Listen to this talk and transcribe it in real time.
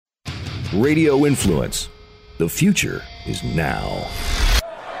Radio Influence. The future is now.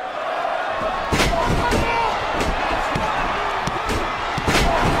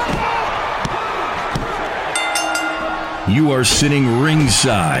 You are sitting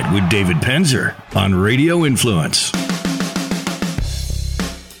ringside with David Penzer on Radio Influence.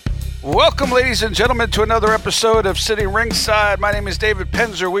 Welcome, ladies and gentlemen, to another episode of Sitting Ringside. My name is David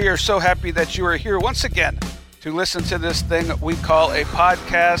Penzer. We are so happy that you are here once again to listen to this thing we call a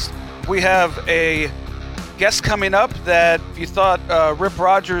podcast. We have a guest coming up that if you thought Rip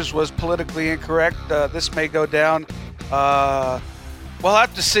Rogers was politically incorrect, this may go down. We'll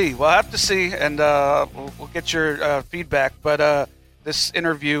have to see. And we'll get your feedback. But this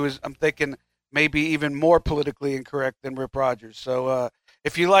interview is, I'm thinking, maybe even more politically incorrect than Rip Rogers. So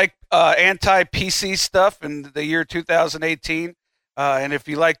if you like anti-PC stuff in the year 2018, and if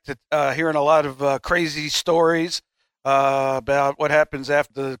you like hearing a lot of crazy stories about what happens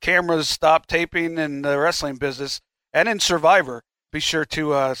after the cameras stop taping in the wrestling business and in Survivor, be sure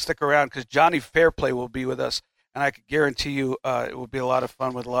to stick around because Jonny Fairplay will be with us. And I can guarantee you it will be a lot of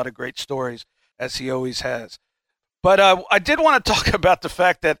fun with a lot of great stories, as he always has. But I did want to talk about the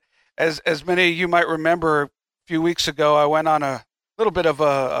fact that, as many of you might remember, a few weeks ago, I went on a little bit of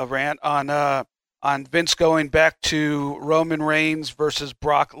a rant on Vince going back to Roman Reigns versus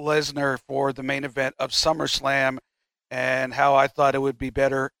Brock Lesnar for the main event of SummerSlam, and how I thought it would be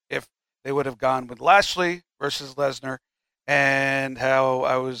better if they would have gone with Lashley versus Lesnar, and how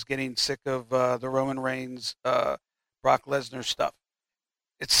I was getting sick of the Roman Reigns, Brock Lesnar stuff.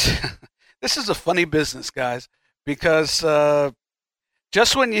 It's this is a funny business, guys, because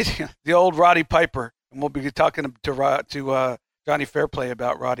just when the old Roddy Piper, and we'll be talking to Jonny Fairplay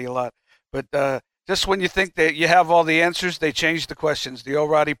about Roddy a lot, but just when you think that you have all the answers, they change the questions. The old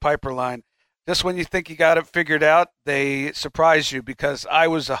Roddy Piper line. Just when you think you got it figured out, they surprise you, because I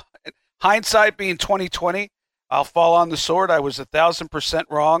was hindsight being 2020. I'll fall on the sword. I was 1,000%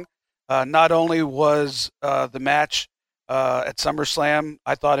 wrong. Not only was the match at SummerSlam,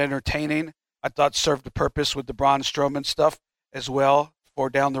 I thought entertaining. I thought served a purpose with the Braun Strowman stuff as well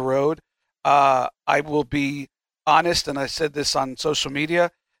for down the road. I will be honest, and I said this on social media,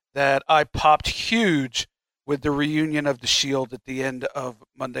 that I popped huge with the reunion of the Shield at the end of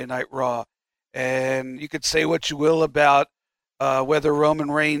Monday Night Raw. And you could say what you will about whether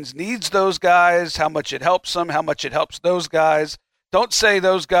Roman Reigns needs those guys, how much it helps them, how much it helps those guys. Don't say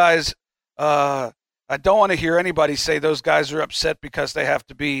those guys, I don't want to hear anybody say those guys are upset because they have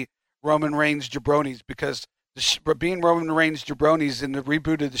to be Roman Reigns jabronis, because being Roman Reigns jabronis in the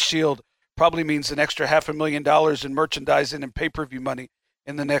reboot of the Shield probably means an extra $500,000 in merchandising and pay-per-view money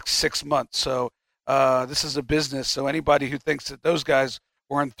in the next 6 months. So this is a business. So anybody who thinks that those guys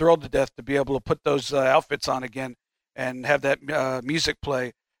weren't thrilled to death to be able to put those outfits on again and have that music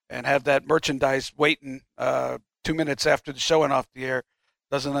play and have that merchandise waiting 2 minutes after the show went off the air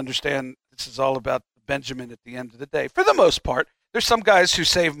doesn't understand this is all about Benjamin at the end of the day. For the most part, there's some guys who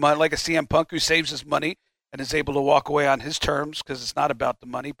save money, like a CM Punk who saves his money and is able to walk away on his terms because it's not about the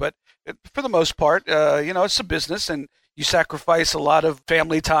money. But for the most part, it's a business, and you sacrifice a lot of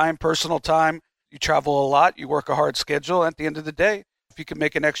family time, personal time. You travel a lot. You work a hard schedule. At the end of the day, if you can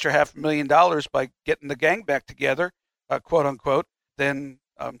make an extra $500,000 by getting the gang back together, quote unquote, then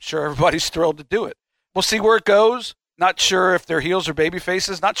I'm sure everybody's thrilled to do it. We'll see where it goes. Not sure if they're heels or baby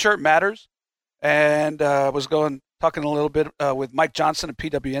faces. Not sure it matters. And I was talking a little bit with Mike Johnson of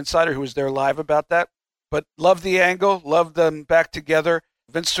PW Insider, who was there live about that. But love the angle. Love them back together.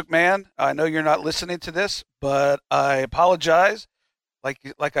 Vince McMahon, I know you're not listening to this, but I apologize.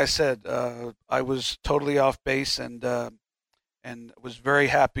 Like I said, I was totally off base and was very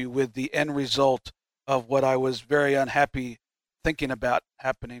happy with the end result of what I was very unhappy thinking about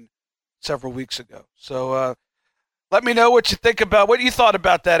happening several weeks ago. So let me know what you think about, what you thought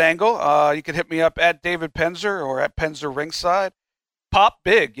about that angle. You can hit me up at David Penzer or at Penzer Ringside. Pop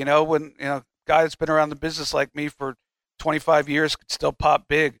big, when guy that's been around the business like me for 25 years could still pop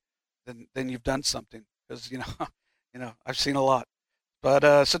big, then you've done something, because I've seen a lot.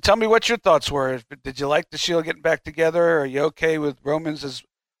 But so tell me what your thoughts were. Did you like the Shield getting back together? Are you okay with Roman's as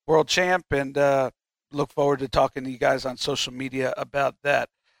world champ? And look forward to talking to you guys on social media about that.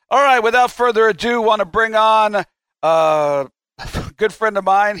 All right, without further ado, want to bring on a good friend of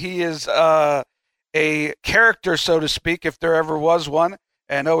mine. He is a character, so to speak, if there ever was one,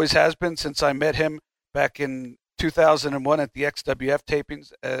 and always has been since I met him back in 2001 at the XWF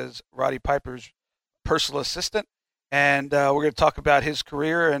tapings as Roddy Piper's personal assistant. And we're going to talk about his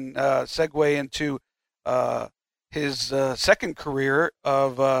career and segue into his second career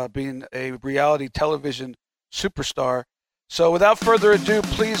of being a reality television superstar. So without further ado,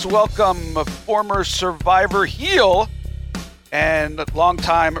 please welcome a former Survivor heel and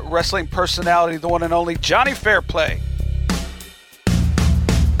longtime wrestling personality, the one and only Jonny Fairplay.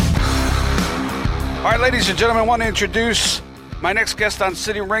 All right, ladies and gentlemen, I want to introduce my next guest on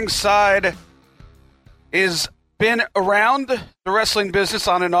Sitting Ringside. Is been around the wrestling business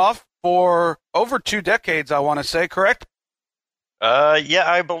on and off for over 2 decades, I want to say, correct? Yeah,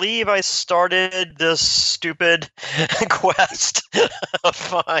 I believe I started this stupid quest of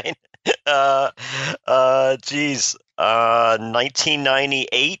fine.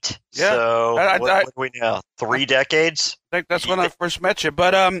 1998. Yeah. So what are we now? 3 decades? I think that's when I first met you.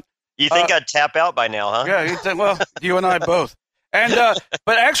 But you think I'd tap out by now, huh? Yeah. Well, you and I both. And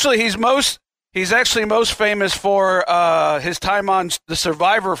but actually, he's actually most famous for his time on the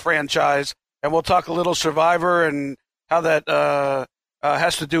Survivor franchise, and we'll talk a little Survivor and how that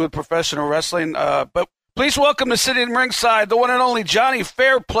has to do with professional wrestling. But please welcome to Sitting Ringside, the one and only Jonny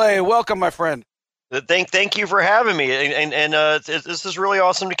Fairplay. Welcome, my friend. Thank you for having me, and this is really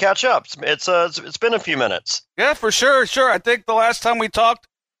awesome to catch up. It's been a few minutes. Yeah, for sure. I think the last time we talked,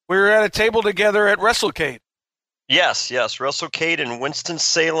 we were at a table together at WrestleCade. Yes, WrestleCade in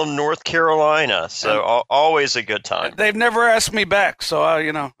Winston-Salem, North Carolina. So always a good time. They've never asked me back, so I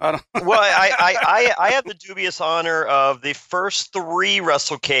don't. Well, I had the dubious honor of the first 3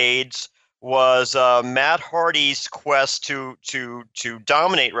 WrestleCades was Matt Hardy's quest to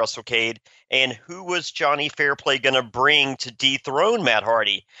dominate WrestleCade, and who was Jonny Fairplay going to bring to dethrone Matt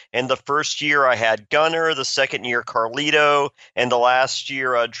Hardy? And the first year I had Gunner, the second year Carlito, and the last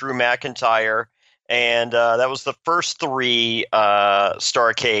year Drew McIntyre. And that was the first 3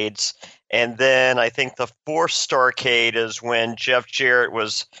 Starcades. And then I think the 4th Starcade is when Jeff Jarrett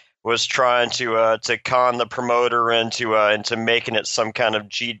was trying to con the promoter into making it some kind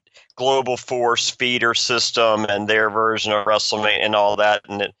of global force feeder system and their version of WrestleMania and all that.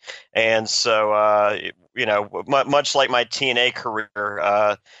 And so much like my TNA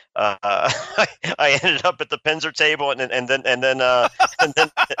career, I ended up at the Penzer table and then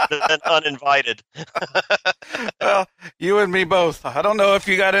uninvited. Well, you and me both. I don't know if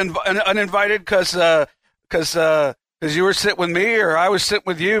you got uninvited because you were sitting with me or I was sitting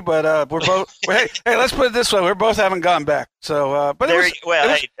with you, but we're both. hey, let's put it this way: we both haven't gone back. So, but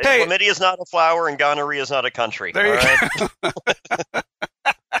chlamydia is not a flower and gonorrhea is not a country. There you go.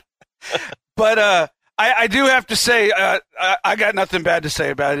 But I do have to say, I got nothing bad to say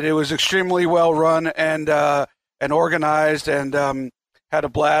about it. It was extremely well run and organized, and had a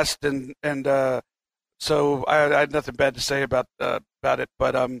blast, and so I had nothing bad to say about it.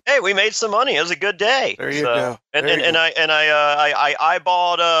 But hey, we made some money. It was a good day. There you go. I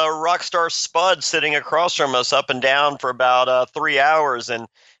eyeballed Rockstar Spud sitting across from us up and down for about 3 hours, and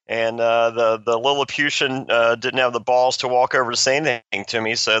the Lilliputian didn't have the balls to walk over to say anything to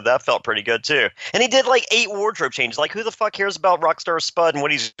me, so that felt pretty good too. And he did like 8 wardrobe changes. Like, who the fuck cares about Rockstar Spud and what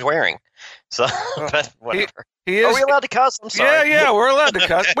he's wearing? So, but whatever. Are we allowed to cuss? I'm sorry. Yeah, we're allowed to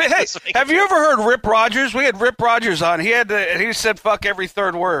cuss. Wait, hey, have you ever heard Rip Rogers? We had Rip Rogers on. He said fuck every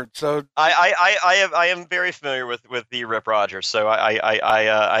third word. So I am very familiar with the Rip Rogers. So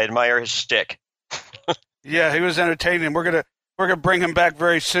I admire his shtick. Yeah, he was entertaining. We're gonna bring him back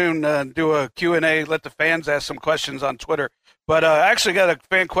very soon and do a Q&A. Let the fans ask some questions on Twitter. But I actually got a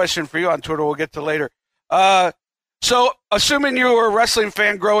fan question for you on Twitter. We'll get to later. So, assuming you were a wrestling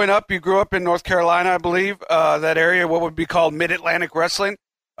fan growing up, you grew up in North Carolina, I believe, that area, what would be called Mid-Atlantic Wrestling.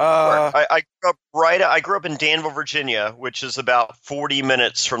 I grew up in Danville, Virginia, which is about 40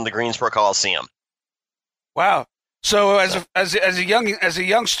 minutes from the Greensboro Coliseum. Wow. So, as a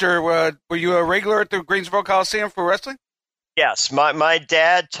youngster, were you a regular at the Greensboro Coliseum for wrestling? Yes, my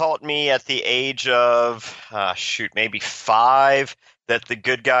dad taught me at the age of maybe 5 that the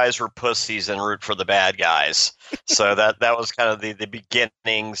good guys were pussies and root for the bad guys. So that was kind of the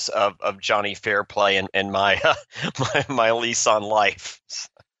beginnings of Jonny Fairplay and my my lease on life.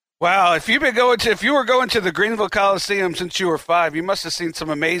 Wow, if you were going to the Greenville Coliseum since you were 5, you must have seen some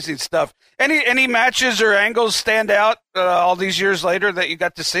amazing stuff. Any matches or angles stand out all these years later that you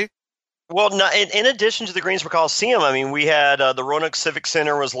got to see? Well, in addition to the Greensboro Coliseum, I mean, we had the Roanoke Civic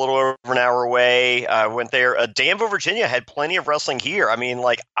Center was a little over an hour away. I went there. Danville, Virginia had plenty of wrestling here. I mean,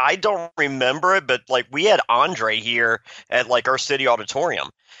 like, I don't remember it, but like we had Andre here at like our city auditorium.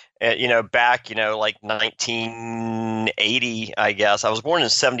 Back, like 1980, I guess. I was born in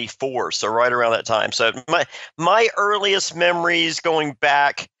 74, so right around that time. So my earliest memories going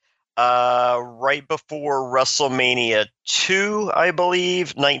back right before WrestleMania 2, I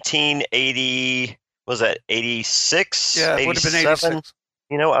believe, 1980, was that 86? Yeah, it would have been 86.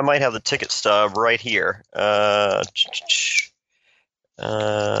 You know, I might have the ticket stub right here. I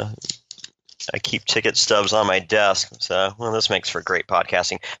keep ticket stubs on my desk, so this makes for great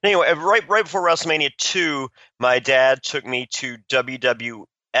podcasting. Anyway, right before WrestleMania 2, my dad took me to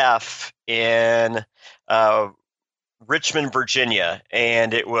WWF in Richmond, Virginia,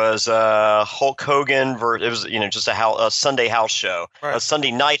 and it was Hulk Hogan. It was just a Sunday house show, Right. a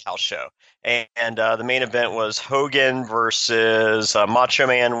Sunday night house show, and the main event was Hogan versus Macho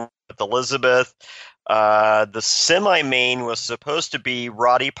Man with Elizabeth. The semi-main was supposed to be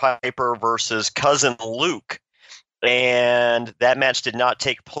Roddy Piper versus Cousin Luke, and that match did not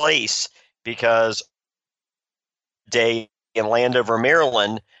take place because day in Landover,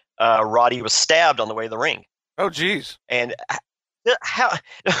 Maryland, Roddy was stabbed on the way to the ring. Oh, geez. And how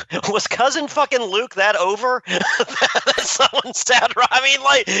was Cousin fucking Luke that over? That someone stabbed. I mean,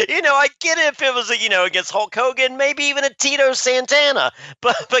 like, I get it if it was against Hulk Hogan, maybe even a Tito Santana,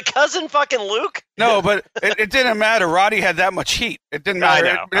 but Cousin fucking Luke. No, but it didn't matter. Roddy had that much heat. It didn't matter.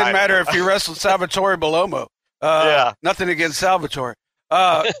 It didn't matter if he wrestled Salvatore Belomo. Yeah. Nothing against Salvatore.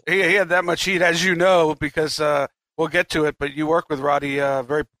 He had that much heat, as you know, because we'll get to it. But you work with Roddy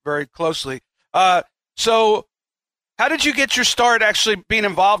very, very closely. So how did you get your start actually being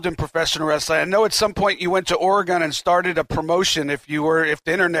involved in professional wrestling? I know at some point you went to Oregon and started a promotion, if the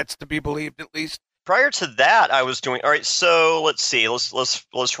internet's to be believed, at least. Prior to that, I was doing all right. So let's see.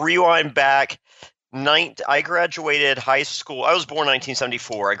 Let's rewind back. I graduated high school. I was born in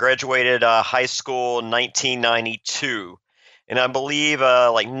 1974. I graduated high school in 1992, and I believe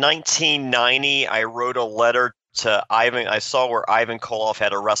like 1990, I wrote a letter to Ivan. I saw where Ivan Koloff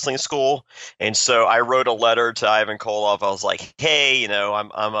had a wrestling school, and so I wrote a letter to Ivan Koloff. I was like, "Hey, I'm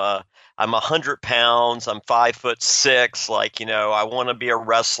 100 pounds. I'm 5'6". Like, I want to be a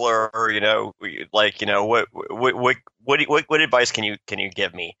wrestler. What advice can you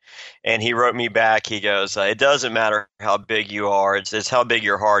give me?" And he wrote me back. He goes, "It doesn't matter how big you are. It's how big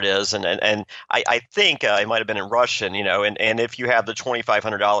your heart is." And I think it might have been in Russian, and if you have the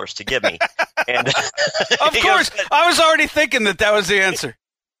 $2,500 to give me. And of course, I was already thinking that was the answer.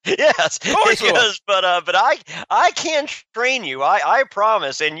 Yes, of course he goes, but I can train you. I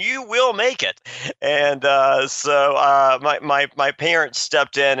promise, and you will make it. And so my parents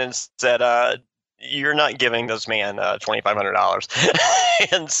stepped in and said, "You're not giving this man $2,500."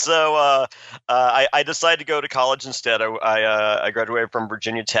 And so I decided to go to college instead. I graduated from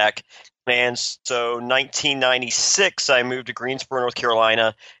Virginia Tech, and so 1996 I moved to Greensboro, North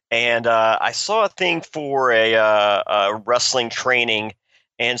Carolina, and I saw a thing for a wrestling training.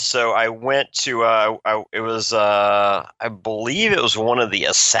 And so I went to I believe it was one of the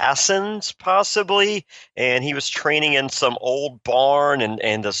Assassins, possibly, and he was training in some old barn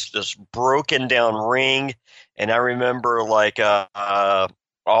and this broken down ring. And I remember like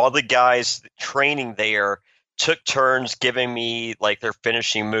all the guys training there took turns giving me like their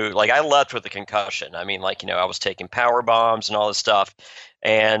finishing move. Like I left with a concussion. I mean, like, I was taking power bombs and all this stuff,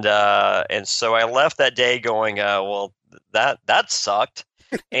 and so I left that day going, well, that sucked.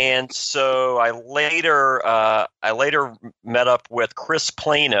 And so I later met up with Chris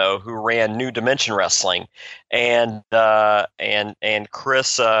Plano, who ran New Dimension Wrestling, and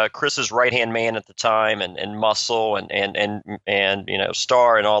Chris's right hand man at the time, and muscle and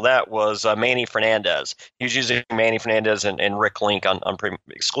star and all that was Manny Fernandez. He was using Manny Fernandez and Rick Link on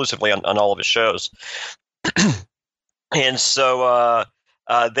exclusively on all of his shows, and so.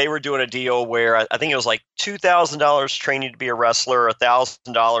 They were doing a deal where I think it was like $2,000 training to be a wrestler,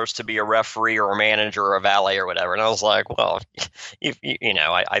 $1,000 to be a referee or a manager or a valet or whatever. And I was like, well,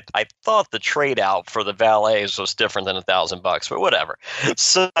 I thought the trade out for the valets was different than $1,000, but whatever.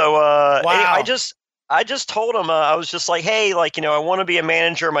 So wow. I just told him, I was just like, hey, like, I want to be a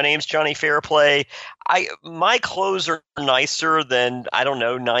manager. My name's Jonny Fairplay. My clothes are nicer than, I don't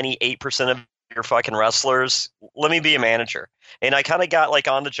know, 98% of your fucking wrestlers. Let me be a manager. And I kind of got like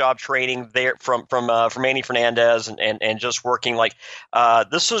on the job training there from Manny Fernandez and just working like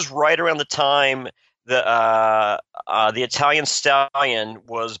this was right around the time the Italian Stallion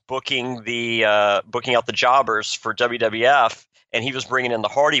was booking out the jobbers for WWF, and he was bringing in the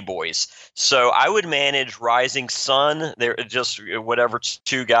Hardy Boys. So I would manage Rising Sun. They're just whatever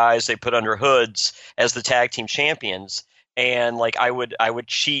two guys they put under hoods as the tag team champions, and like I would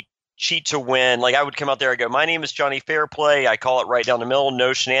cheat to win. Like I would come out there and go, my name is Jonny Fairplay. I call it right down the middle.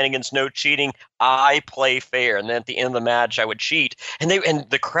 No shenanigans, no cheating. I play fair. And then at the end of the match, I would cheat. And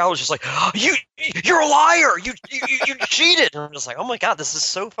the crowd was just like, oh, you're a liar. You cheated. And I'm just like, oh my God, this is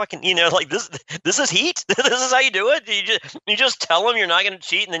so fucking, like this is heat. This is how you do it. You just tell them you're not going to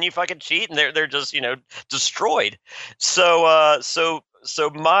cheat, and then you fucking cheat, and they're just, destroyed. So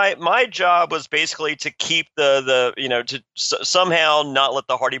my job was basically to keep the to somehow not let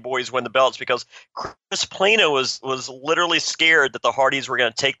the Hardy Boys win the belts, because Chris Plano was literally scared that the Hardys were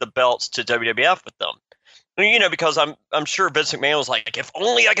going to take the belts to WWF with them. Because I'm sure Vince McMahon was like, if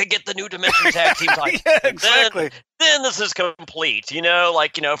only I could get the New Dimension Tag Team title. Yeah, exactly. Then this is complete.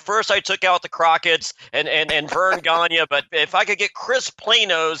 First I took out the Crockett's and Vern Gagne, but if I could get Chris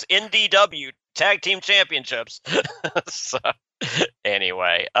Plano's NDW Tag Team Championships. So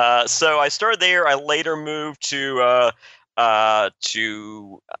anyway, so I started there. I later moved to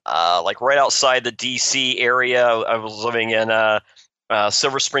like right outside the DC area. I was living in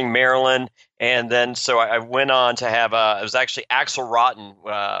Silver Spring, Maryland. And then, so I went on to have, it was actually Axel Rotten,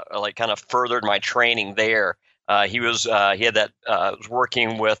 like kind of furthered my training there. He had that, was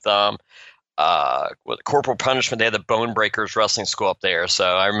working with Corporal Punishment. They had the Bone Breakers Wrestling School up there. So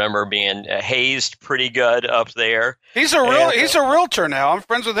I remember being hazed pretty good up there. He's a realtor now. I'm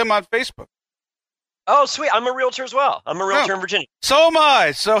friends with him on Facebook. Oh, sweet. I'm a realtor as well. I'm a realtor in Virginia. So am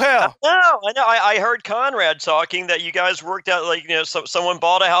I. So hell. I know. I heard Conrad talking that you guys worked out, someone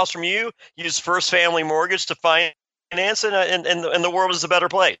bought a house from you, used First Family Mortgage to finance it, and the world is a better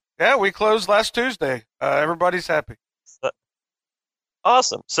place. Yeah, we closed last Tuesday. Everybody's happy.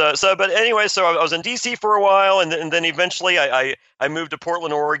 Awesome. But anyway, so I was in DC for a while, and then eventually I moved to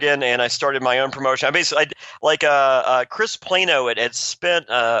Portland, Oregon, and I started my own promotion. Chris Plano had spent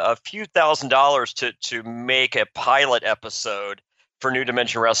a few $1,000s to make a pilot episode for New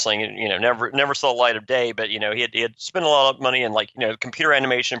Dimension Wrestling, and never saw the light of day. But he had spent a lot of money in computer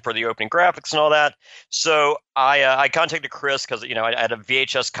animation for the opening graphics and all that. So I contacted Chris because I had a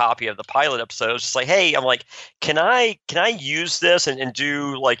VHS copy of the pilot episode. It's just like, hey, I'm like, can I use this and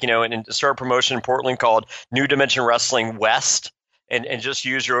do and start a promotion in Portland called New Dimension Wrestling West, and just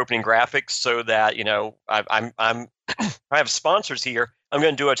use your opening graphics so that I have sponsors here. I'm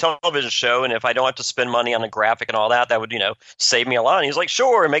going to do a television show, and if I don't have to spend money on a graphic and all that, that would, save me a lot. And he's like,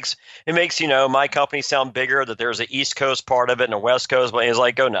 sure. It makes my company sound bigger, that there's an East Coast part of it and a West Coast. But he's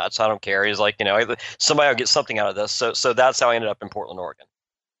like, go nuts. I don't care. He's like, somebody will get something out of this. So that's how I ended up in Portland, Oregon.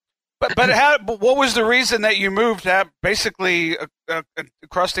 But what was the reason that you moved basically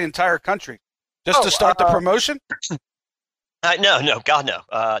across the entire country? Just to start the promotion? No, God, no.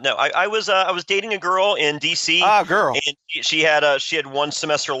 No, I was dating a girl in DC. Girl. And she had one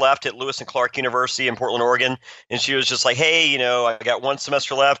semester left at Lewis and Clark University in Portland, Oregon, and she was just like, hey, I got one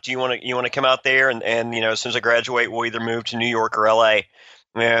semester left. Do you want to come out there? And as soon as I graduate, we'll either move to New York or LA.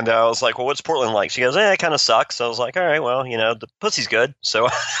 And I was like, well, what's Portland like? She goes, it kind of sucks. So I was like, all right, well, the pussy's good. So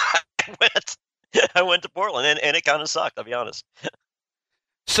I went to Portland, and it kind of sucked, I'll be honest.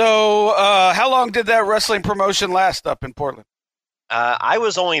 So how long did that wrestling promotion last up in Portland? I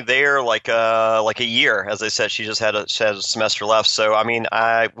was only there like a year. As I said, she had a semester left. So I mean,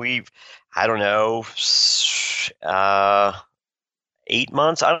 I don't know, 8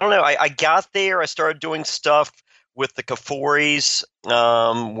 months. I don't know. I got there. I started doing stuff with the Kaforis,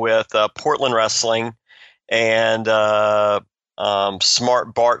 with Portland Wrestling, and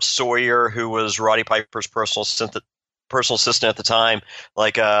Smart Bart Sawyer, who was Roddy Piper's personal assistant at the time.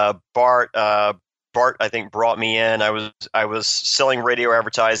 Bart, I think, brought me in. I was selling radio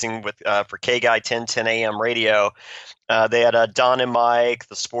advertising for K-Guy 1010 AM radio. They had Don and Mike,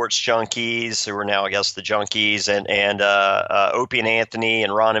 the Sports Junkies, who are now, I guess, the Junkies, and Opie and Anthony,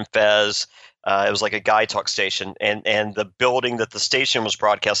 and Ron and Fez. It was like a guy talk station, and the building that the station was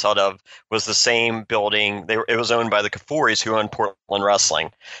broadcast out of was the same building. It was owned by the Kaforis, who owned Portland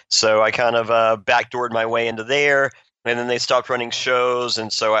Wrestling. So I kind of backdoored my way into there. And then they stopped running shows,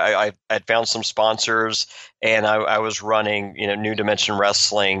 and so I had found some sponsors, and I was running, New Dimension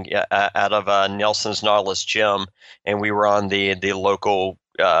Wrestling out of Nelson's Nautilus Gym, and we were on the local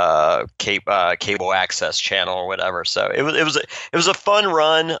cable access channel or whatever. So it was a fun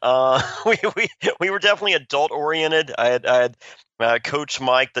run. We were definitely adult oriented. I had Coach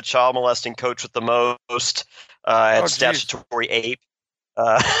Mike, the child molesting coach with the most. I had Statutory Ape.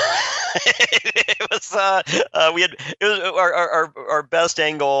 It was our best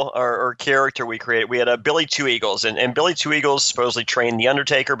angle or character we created. We had Billy Two Eagles, and Billy Two Eagles supposedly trained The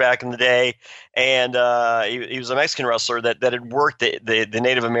Undertaker back in the day, and he was a Mexican wrestler that had worked the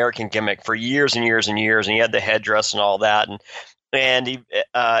Native American gimmick for years and years and years, and he had the headdress and all that, and he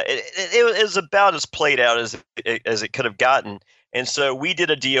it was about as played out as it could have gotten. And so we did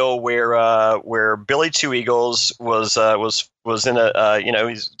a deal where Billy Two Eagles was in a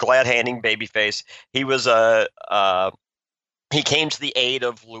he's glad handing babyface. He was he came to the aid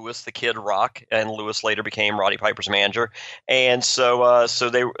of Lewis the Kid Rock, and Lewis later became Roddy Piper's manager. And so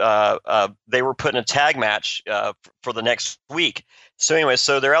they were putting a tag match for the next week. So anyway,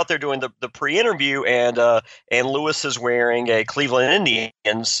 so they're out there doing the pre-interview, and Lewis is wearing a Cleveland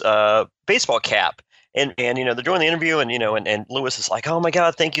Indians baseball cap. And they're doing the interview, and Lewis is like, "Oh my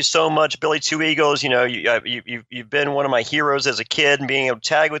God, thank you so much, Billy Two Eagles. You've been one of my heroes as a kid, and being able to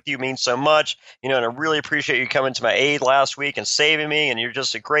tag with you means so much. And I really appreciate you coming to my aid last week and saving me. And you're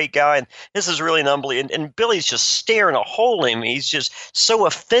just a great guy. And this is really an unbelievable." And Billy's just staring a hole in him. He's just so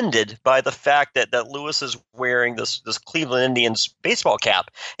offended by the fact that Lewis is wearing this Cleveland Indians baseball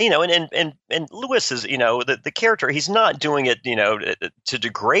cap. And Lewis is the character. He's not doing it to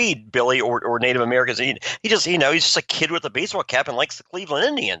degrade Billy or Native Americans. He just he's just a kid with a baseball cap and likes the Cleveland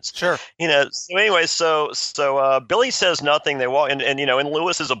Indians. Sure. So anyway, so Billy says nothing. They walk, and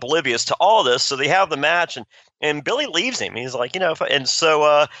Lewis is oblivious to all this. So they have the match, and Billy leaves him. He's like, and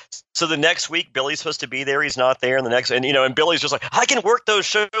so the next week Billy's supposed to be there. He's not there. And the next, and Billy's just like, I can work those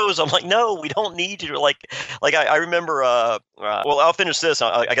shows. I'm like, no, we don't need you to. Like I remember. Well, I'll finish this.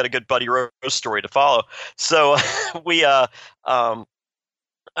 I got a good Buddy Rose story to follow. So we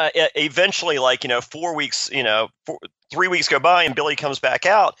eventually, 4 weeks, 3 weeks go by, and Billy comes back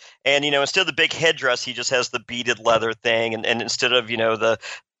out, and instead of the big headdress, he just has the beaded leather thing, and instead of the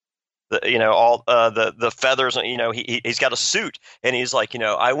feathers, he's got a suit, and he's like,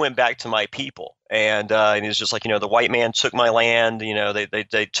 I went back to my people, and he's just like, the white man took my land,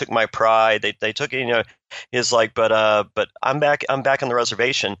 they took my pride, they took it, he's like, but I'm back on the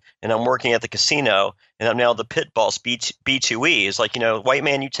reservation, and I'm working at the casino, and I'm now the pit boss, B2E. He's like, white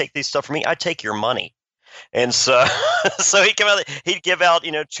man, you take these stuff from me, I take your money. And so he'd give out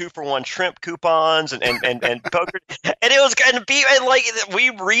 2-for-1 shrimp coupons and poker, and it was kind of we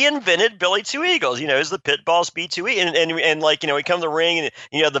reinvented Billy Two Eagles. He's the pit boss B2E, and we come to the ring, and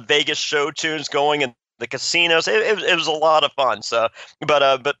the Vegas show tunes going, and the casinos. It was a lot of fun. So,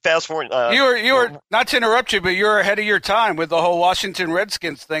 but fast forward, you were not to interrupt you, but you're ahead of your time with the whole Washington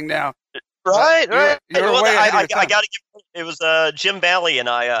Redskins thing now. Right. You're way ahead of your time. I got to give. It was Jim Valley and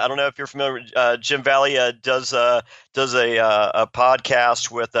I don't know if you're familiar. Jim Valley does a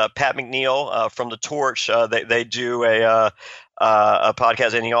podcast with Pat McNeil from The Torch. They do a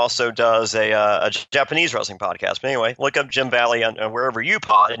podcast, and he also does a Japanese wrestling podcast. But anyway, look up Jim Valley on wherever you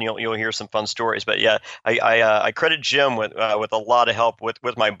pod, and you'll hear some fun stories. But yeah, I credit Jim with a lot of help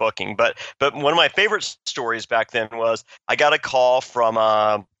with my booking. But one of my favorite stories back then was I got a call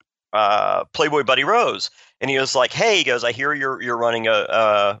from Playboy Buddy Rose, and he was like, "Hey," he goes, "I hear you're running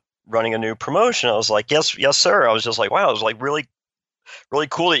a new promotion." I was like, "Yes, sir." I was just like, "Wow," I was like, really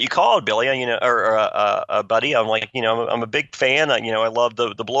cool that you called, Billy, or Buddy. I'm like, I'm a big fan. I love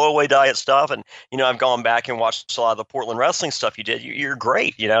the blowaway diet stuff, and I've gone back and watched a lot of the Portland wrestling stuff you did. You're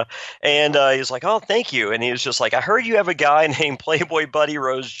great, And he's like, "Oh, thank you." And he was just like, "I heard you have a guy named Playboy Buddy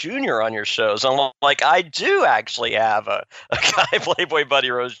Rose Jr. on your shows." I'm like, "I do actually have a guy, Playboy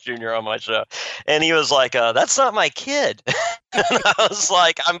Buddy Rose Jr. on my show," and he was like, "That's not my kid." And I was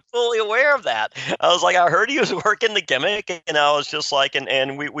like, "I'm fully aware of that." I was like, "I heard he was working the gimmick," and I was just like,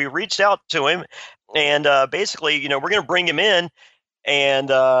 and we reached out to him, and basically, we're going to bring him in, and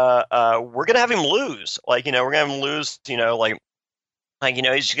we're going to have him lose. We're going to have him lose, he's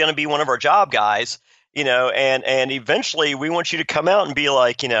going to be one of our job guys, and eventually we want you to come out and be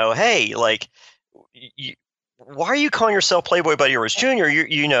like, "Hey, why are you calling yourself Playboy Buddy Rose Jr.?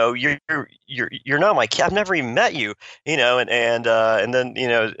 You're not my kid. I've never even met you,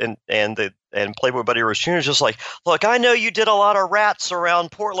 and Playboy Buddy Rose Jr. is just like, "Look, I know you did a lot of rats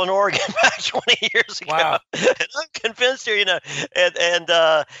around Portland, Oregon back 20 years ago. Wow. And I'm convinced you,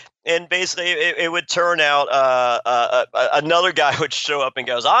 and basically it would turn out another guy would show up and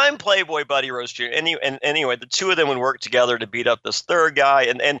goes, 'I'm Playboy Buddy Rose Jr.' And anyway, the two of them would work together to beat up this third guy,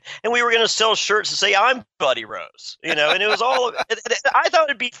 and we were going to sell shirts to say, 'I'm Buddy Rose,' and it was all. I thought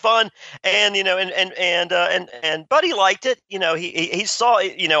it'd be fun, and and Buddy liked it. He saw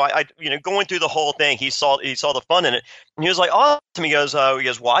going through the whole thing, he saw the fun in it, and he was like, awesome. He goes,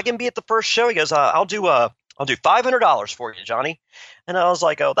 "Well, I can be at the first show." He goes, I'll do $500 for you, Johnny." And I was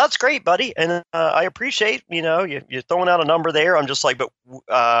like, "Oh, that's great, buddy." And I appreciate, you're throwing out a number there. I'm just like, but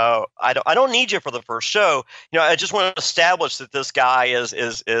I don't need you for the first show. I just want to establish that this guy is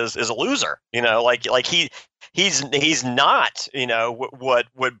a loser. He's not,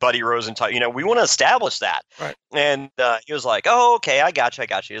 what Buddy Rose and we want to establish that. Right. And he was like, "Oh, okay, I got you.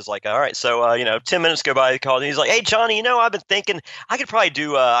 He was like, "All right." So 10 minutes go by, he called, and he's like, "Hey, Johnny, I've been thinking I could probably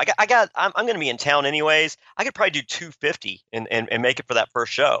do I'm going to be in town anyways. I could probably do $250 and make it for that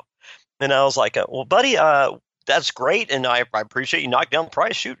first show." And I was like, "Well, buddy, that's great, and I appreciate you knocked down the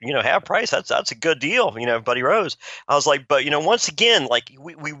price. Shoot, half price. That's a good deal, Buddy Rose. I was like, but once again, like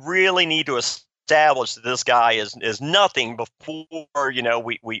we really need to establish that this guy is nothing before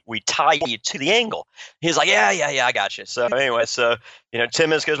we tie you to the angle. He's like, yeah, I got you. So anyway, 10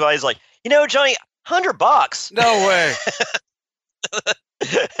 minutes goes by. He's like, Johnny, $100. No way.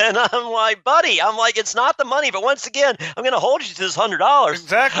 And I'm like, buddy, it's not the money, but once again, I'm going to hold you to this $100.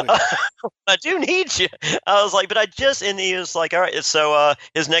 Exactly. I do need you. I was like, but and he was like, all right. So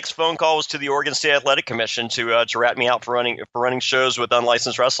his next phone call was to the Oregon State Athletic Commission to rat me out for running shows with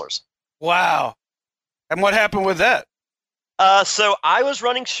unlicensed wrestlers. Wow. And what happened with that? So I was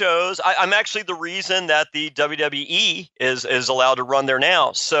running shows. I'm actually the reason that the WWE is allowed to run there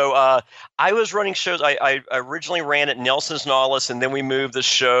now. So I was running shows. I originally ran at Nelson's Nautilus, and then we moved the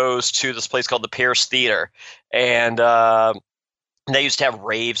shows to this place called the Paris Theater. And they used to have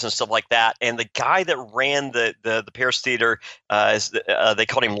raves and stuff like that. And the guy that ran the Paris Theater, they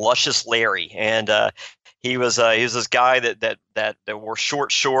called him Luscious Larry. And he was this guy that wore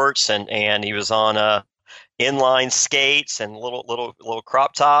short shorts, and he was on inline skates and little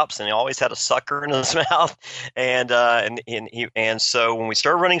crop tops, and he always had a sucker in his mouth. And so when we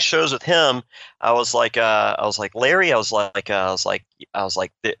started running shows with him, I was like Larry, the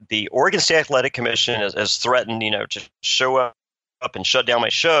Oregon State Athletic Commission has threatened, to show up and shut down my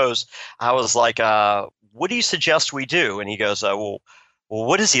shows. I was like, what do you suggest we do? And he goes, well,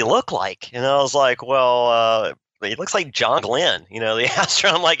 what does he look like? And I was like, well, he looks like John Glenn, the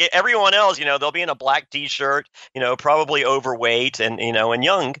astronaut. Like everyone else, they'll be in a black T-shirt, probably overweight and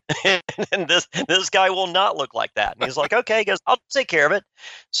young. And this guy will not look like that. And he's like, okay, he goes, I'll take care of it.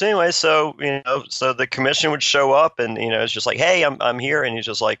 So anyway, so the commission would show up, and it's just like, hey, I'm here, and he's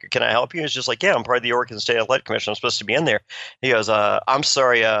just like, can I help you? He's just like, yeah, I'm part of the Oregon State Athletic Commission. I'm supposed to be in there. He goes, I'm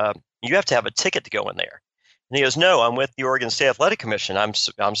sorry, you have to have a ticket to go in there. And he goes, no, I'm with the Oregon State Athletic Commission. I'm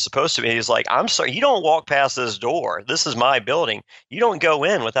supposed to be. He's like, I'm sorry, you don't walk past this door. This is my building. You don't go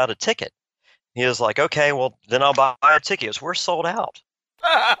in without a ticket. He was like, okay, well, then I'll buy a ticket. He goes, we're sold out.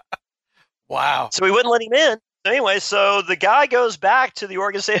 Wow. So we wouldn't let him in. So anyway, so the guy goes back to the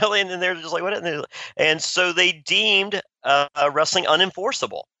Oregon State Athletic, and they're just like, what? And so they deemed wrestling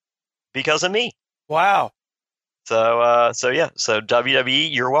unenforceable because of me. Wow. So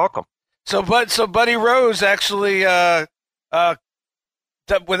WWE, you're welcome. So Buddy Rose actually, without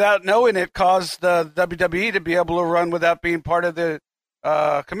knowing it, caused the WWE to be able to run without being part of the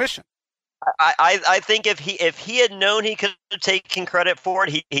commission. I think if he had known he could have taken credit for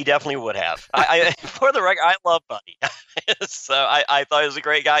it, he definitely would have. For the record, I love Buddy, so I thought he was a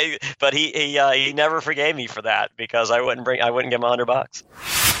great guy, but he never forgave me for that because I wouldn't give him $100.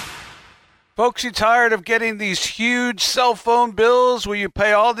 Folks, you tired of getting these huge cell phone bills where you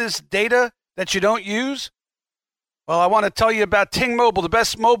pay all this data that you don't use? Well, I want to tell you about Ting Mobile, the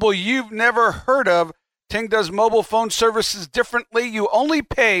best mobile you've never heard of. Ting does mobile phone services differently. You only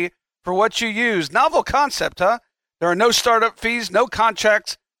pay for what you use. Novel concept, huh? There are no startup fees, no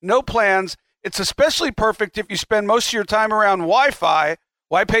contracts, no plans. It's especially perfect if you spend most of your time around Wi-Fi.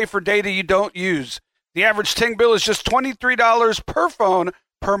 Why pay for data you don't use? The average Ting bill is just $23 per phone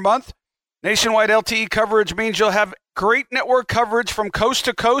per month. Nationwide LTE coverage means you'll have great network coverage from coast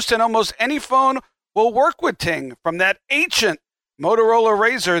to coast, and almost any phone will work with Ting. From that ancient Motorola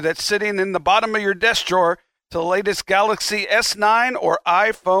Razr that's sitting in the bottom of your desk drawer to the latest Galaxy S9 or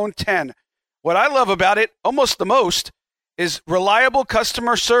iPhone 10. What I love about it, almost the most, is reliable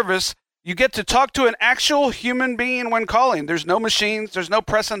customer service. You get to talk to an actual human being when calling. There's no machines. There's no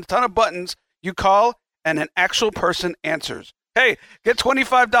pressing a ton of buttons. You call, and an actual person answers. Hey, get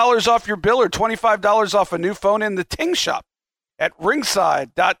 $25 off your bill or $25 off a new phone in the Ting shop at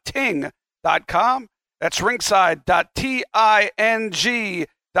ringside.ting.com. That's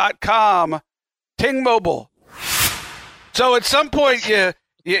ringside.ting.com. Ting Mobile. So at some point you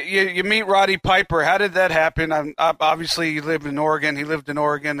meet Roddy Piper. How did that happen? Obviously, you live in Oregon. He lived in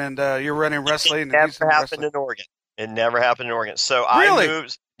Oregon, and you're running wrestling. It never happened in Oregon. It never happened in Oregon. So really? I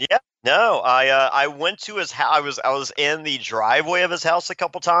moved. Yeah. No, I went to his house. I was in the driveway of his house a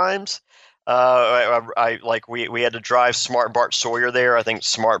couple times. We had to drive Smart Bart Sawyer there. I think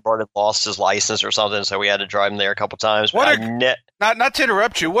Smart Bart had lost his license or something, so we had to drive him there a couple times. Not to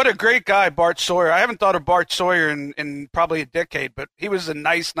interrupt you, what a great guy, Bart Sawyer. I haven't thought of Bart Sawyer in probably a decade, but he was a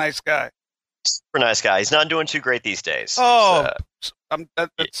nice guy. Super nice guy. He's not doing too great these days. Oh,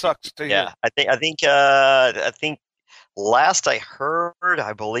 that sucks to hear. Yeah, I think. Last I heard,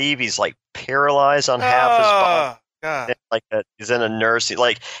 I believe he's like paralyzed on half his body. God. He's in a nursing.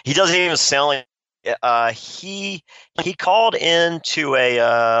 Like he doesn't even sound like. He called into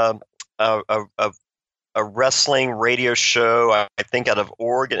a a wrestling radio show, I think out of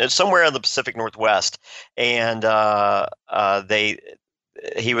Oregon. It's somewhere in the Pacific Northwest, and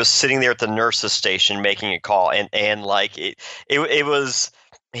he was sitting there at the nurse's station making a call, and like it was.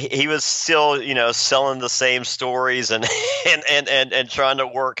 He was still, selling the same stories and and trying to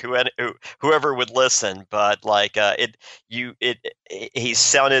work whoever would listen. But like he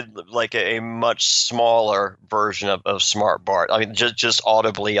sounded like a much smaller version of Smart Bart. I mean, just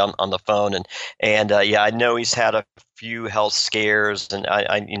audibly on the phone. And I know he's had a few health scares, and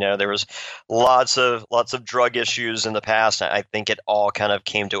I there was lots of drug issues in the past. I think it all kind of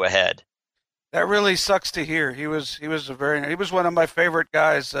came to a head. That really sucks to hear. He was one of my favorite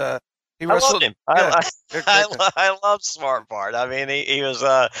guys. He wrestled. I loved him. Yeah. I love Smart Bart. I mean, he was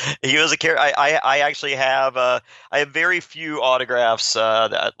a character. I actually have I have very few autographs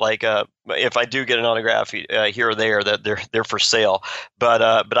that like if I do get an autograph here or there that they're for sale. But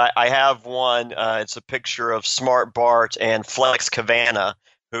I have one. It's a picture of Smart Bart and Flex Cavana,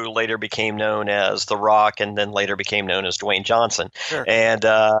 who later became known as The Rock and then later became known as Dwayne Johnson. Sure. And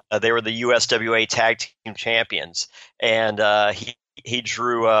they were the USWA Tag Team Champions. And he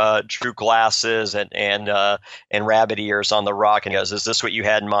drew glasses and rabbit ears on The Rock, and he goes, "Is this what you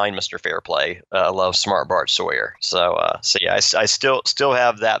had in mind, Mr. Fairplay? Love, Smart Bart Sawyer." So yeah, I still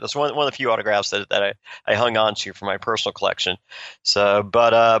have that. That's one of the few autographs that I hung on to for my personal collection. So,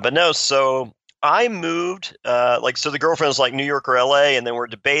 but no, so I moved, so the girlfriend was like New York or LA, and then we're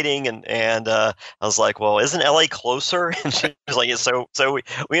debating, and I was like, well, isn't LA closer? And she was like, yeah, so we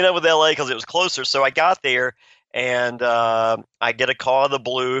ended up with LA because it was closer. So I got there, and I get a call of the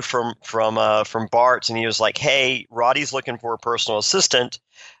blue from Bart, and he was like, hey, Roddy's looking for a personal assistant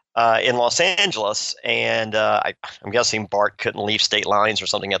in Los Angeles, and I'm guessing Bart couldn't leave state lines or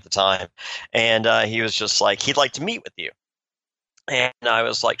something at the time, and he was just like, he'd like to meet with you. And I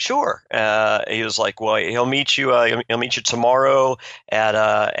was like, sure. He was like, well, he'll meet you tomorrow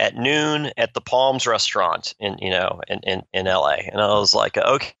at noon at the Palms restaurant in LA. And I was like,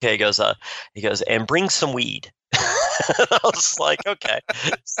 okay. He goes, and bring some weed. I was like, okay.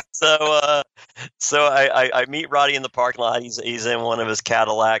 So I meet Roddy in the parking lot. He's in one of his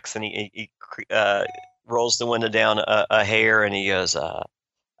Cadillacs, and he rolls the window down a hair, and he goes,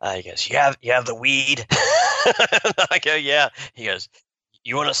 you have the weed? I go, yeah. He goes,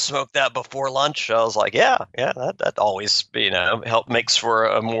 you want to smoke that before lunch? I was like, yeah, that always, makes for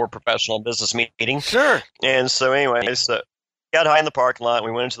a more professional business meeting. Sure. And so anyway, got high in the parking lot. We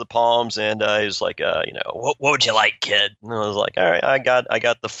went into the Palms, and he was like, what would you like, kid? And I was like, all right, I got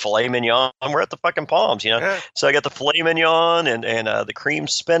the filet mignon. We're at the fucking Palms, Yeah. So I got the filet mignon and the cream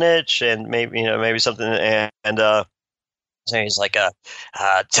spinach and maybe something, and so he's like,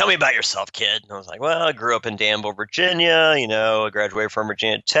 tell me about yourself, kid. And I was like, well, I grew up in Danville, Virginia. I graduated from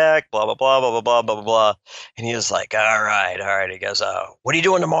Virginia Tech, blah, blah, blah, blah, blah, blah, blah, blah. And he was like, all right. He goes, what are you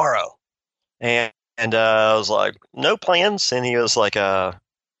doing tomorrow? And I was like, no plans. And he was like,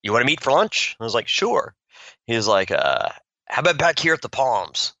 you want to meet for lunch? I was like, sure. He was like, how about back here at the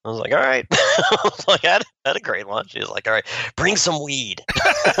Palms? I was like, all right. I was like, I had a great lunch. He was like, all right, bring some weed.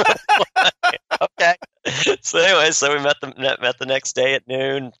 Okay. So anyway, so we met the next day at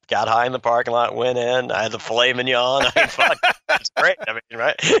noon, got high in the parking lot, went in. I had the filet mignon. I mean, fuck, it's great. I mean,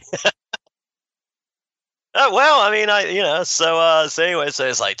 right? So anyway, so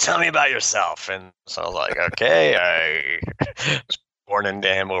it's like, tell me about yourself. And so I was like, okay, I was born in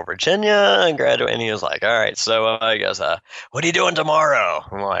Danville, Virginia, and graduated. And he was like, all right, so he goes, what are you doing tomorrow?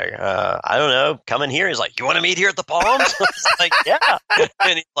 I'm like, I don't know, come in here. He's like, you want to meet here at the Palms? I was like, yeah.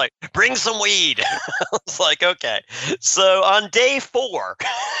 And he's like, bring some weed. I was like, okay. So on day 4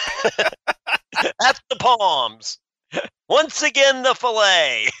 at the Palms, once again, the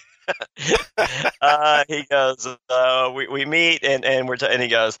filet. He goes, we meet, and and he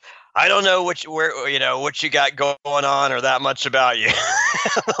goes, I don't know what you got going on or that much about you.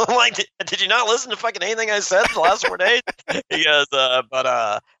 I'm like, did you not listen to fucking anything I said the last 4 days? He goes, but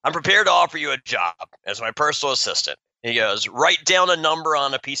I'm prepared to offer you a job as my personal assistant. He goes, write down a number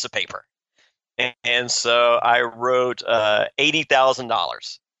on a piece of paper. And so I wrote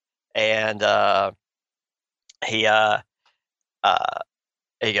 $80,000, and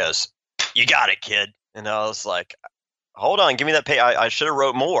he goes, you got it, kid. And I was like, hold on, give me that pay. I should have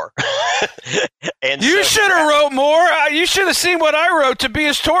wrote more. And you should have wrote more. You should have seen what I wrote to be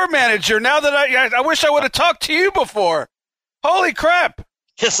his tour manager. Now that I wish I would have talked to you before. Holy crap!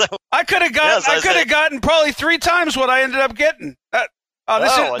 So, I could have gotten probably 3 times what I ended up getting. I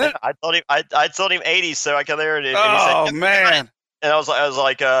told him 80, so I come there and he said, man. And I was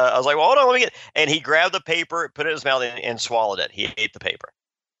like, well, hold on, let me get. And he grabbed the paper, put it in his mouth, and swallowed it. He ate the paper.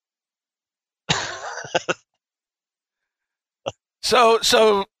 So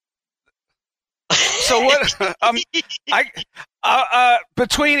what?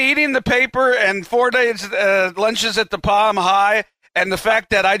 Between eating the paper and 4 days lunches at the Palm High, and the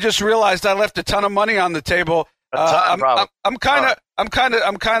fact that I just realized I left a ton of money on the table, I'm kind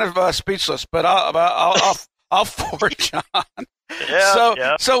of speechless. But I'll forward John.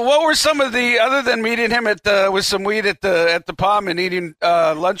 So what were some of the, other than meeting him with some weed at the Palm and eating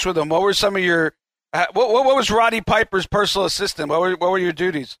lunch with him? What were some of your what was Roddy Piper's personal assistant? What were your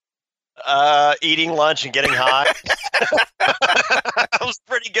duties? Eating lunch and getting high. I was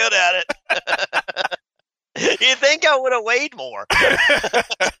pretty good at it. You'd think I would have weighed more.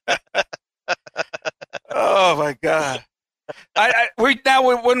 Oh my God!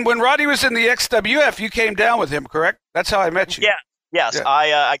 When Roddy was in the XWF, you came down with him, correct? That's how I met you. Yeah. Yes, yeah.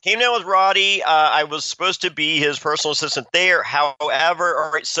 I came down with Roddy. I was supposed to be his personal assistant there. However,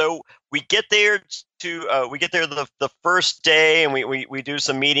 all right, so we get there the first day, and we do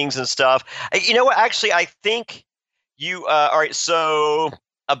some meetings and stuff. You know what? Actually, I think you. All right, so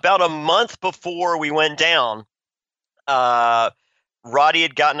about a month before we went down, Roddy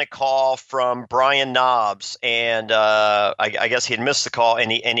had gotten a call from Brian Knobs, and I guess he had missed the call,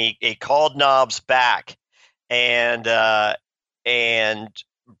 and he called Knobs back, and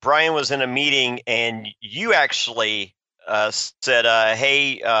Brian was in a meeting, and you actually said,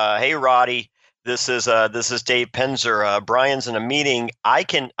 "Hey, Roddy, this is Dave Penzer. Brian's in a meeting. I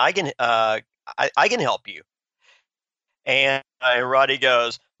can help you." And Roddy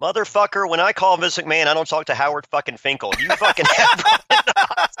goes, "Motherfucker, when I call Vince McMahon, I don't talk to Howard fucking Finkel. You fucking have Brian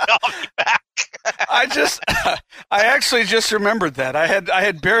Knobs call me back." I actually just remembered that. I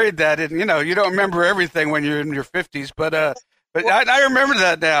had buried that, and you don't remember everything when you're in your 50s, but I remember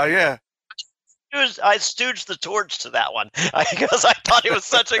that now. Yeah. I stooged the torch to that one because I thought it was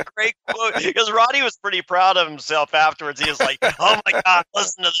such a great quote. Because Roddy was pretty proud of himself afterwards. He was like, "Oh my God,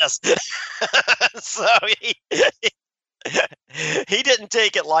 listen to this." So he didn't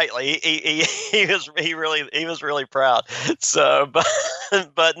take it lightly. He was really proud. So,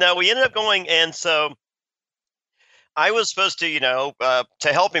 but no, we ended up going, and so I was supposed to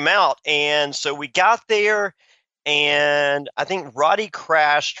to help him out, and so we got there. And I think Roddy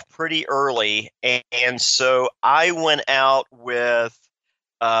crashed pretty early, and so I went out with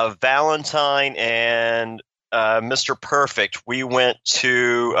Valentine and Mr. Perfect. We went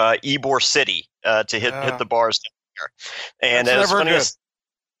to Ybor City to hit the bars down there. And that's never good.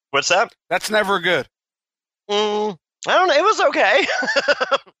 What's that? That's never good. I don't know. It was okay.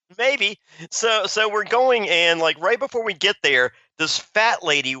 Maybe. So we're going, and like right before we get there, this fat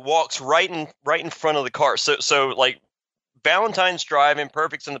lady walks right in front of the car. So like Valentine's driving,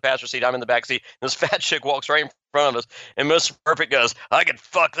 Perfect's in the passenger seat, I'm in the back seat. And this fat chick walks right in front of us, and Mr. Perfect goes, "I could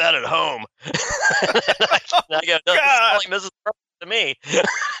fuck that at home." And I go, "Doesn't sound like Mrs. Perfect to me."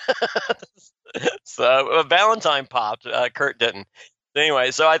 So Valentine popped, Kurt didn't.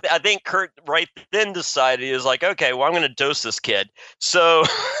 Anyway, so I think Kurt right then decided, he was like, "Okay, well, I'm going to dose this kid." So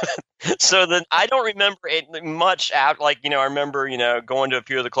then I don't remember it much after, I remember, going to a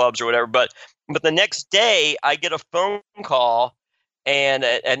few of the clubs or whatever. But the next day I get a phone call, and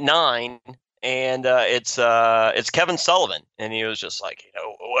at 9, and it's Kevin Sullivan, and he was just like,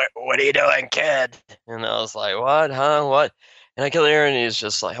 "What are you doing, kid?" And I was like, "What, huh? What?" And I get there, and he's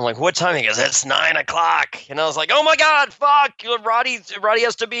just like, I'm like, "What time?" He goes, "It's 9 o'clock." And I was like, "Oh my God, fuck! Roddy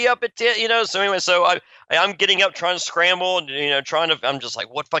has to be up at 10, So anyway, so I'm getting up, trying to scramble, and I'm just like,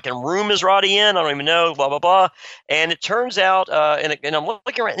 what fucking room is Roddy in? I don't even know. Blah blah blah. And it turns out, and I'm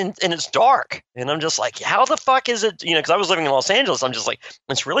looking around, and it's dark, and I'm just like, how the fuck is it? Because I was living in Los Angeles. I'm just like,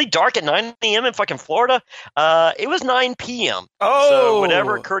 it's really dark at 9 a.m. in fucking Florida. It was 9 p.m. Oh, so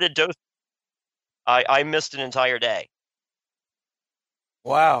whatever Kurt had dosed, I missed an entire day.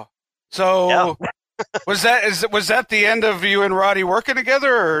 Wow. So yeah. was that the end of you and Roddy working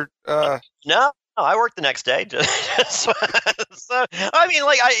together, or No, I worked the next day. So I mean,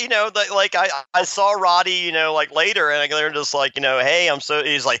 I saw Roddy, later, and they're just like, "Hey,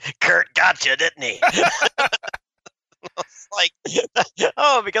 he's like, Kurt got you, didn't he?" Like,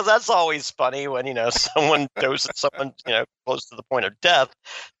 oh, because that's always funny when someone doses someone close to the point of death.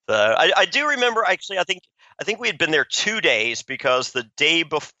 So I do remember, actually, I think we had been there 2 days, because the day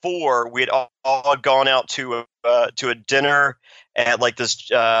before we had all gone out to a dinner at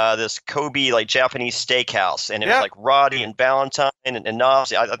this Kobe Japanese steakhouse, and it was like Roddy and Valentine and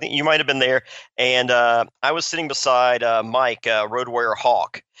Knobs. I think you might have been there, and I was sitting beside Mike, Road Warrior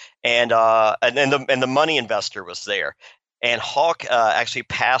Hawk, and the money investor was there, and Hawk actually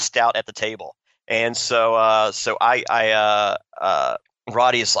passed out at the table, and so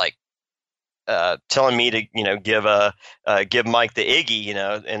Roddy's like, telling me to give Mike the Iggy,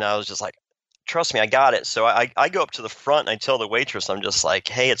 and I was just like, trust me, I got it. So I go up to the front and I tell the waitress, I'm just like,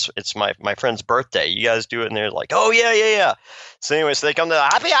 hey, it's my friend's birthday. You guys do it? And they're like, oh yeah. So anyway, so they come to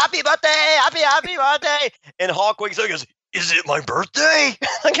happy birthday, happy birthday, and Hawk wakes up and goes, is it my birthday?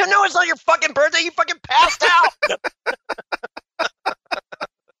 Like, no, it's not your fucking birthday. You fucking passed out.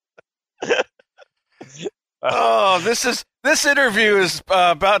 Oh, this interview is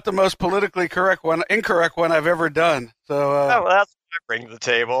about the most politically incorrect one I've ever done. So well, that's what I bring to the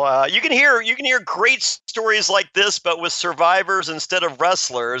table. You can hear great stories like this, but with survivors instead of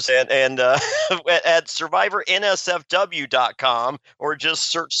wrestlers, and at survivornsfw.com, or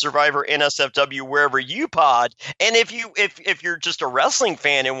just search Survivor NSFW wherever you pod. And if you're just a wrestling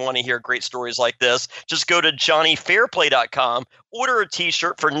fan and want to hear great stories like this, just go to johnnyfairplay.com, order a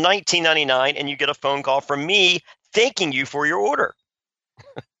T-shirt for $19.99, and you get a phone call from me thanking you for your order.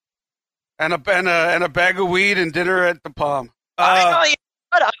 And a bag of weed and dinner at the Palm.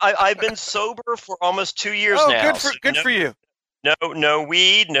 I've been sober for almost 2 years now. Good for you. No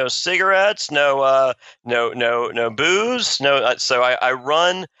weed, no cigarettes, no booze, no. So I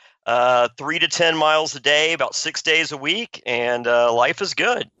run 3 to 10 miles a day, about 6 days a week, and life is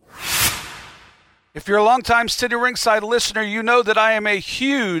good. If you're a longtime City Ringside listener, you know that I am a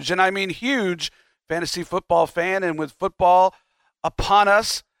huge, and I mean huge, fantasy football fan, and with football upon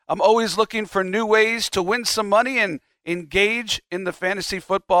us, I'm always looking for new ways to win some money and engage in the fantasy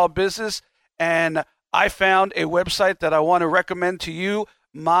football business. And I found a website that I want to recommend to you,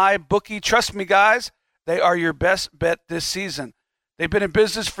 MyBookie. Trust me, guys, they are your best bet this season. They've been in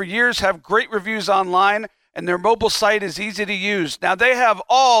business for years, have great reviews online, and their mobile site is easy to use. Now, they have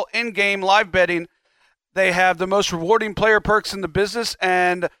all in-game live betting. They have the most rewarding player perks in the business,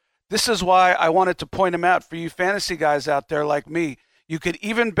 and this is why I wanted to point them out for you fantasy guys out there like me. You could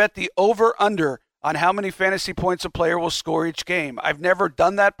even bet the over-under on how many fantasy points a player will score each game. I've never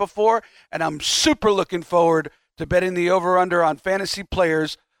done that before, and I'm super looking forward to betting the over-under on fantasy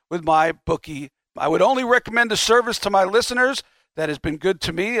players with MyBookie. I would only recommend a service to my listeners that has been good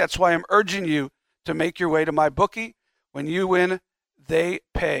to me. That's why I'm urging you to make your way to MyBookie. When you win, they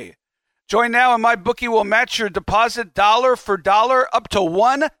pay. Join now, and MyBookie will match your deposit dollar for dollar up to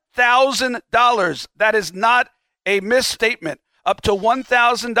 $1,000. That is not a misstatement. Up to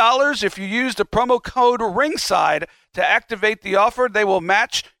 $1,000 if you use the promo code Ringside to activate the offer. They will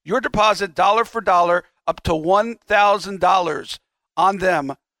match your deposit dollar for dollar up to $1,000 on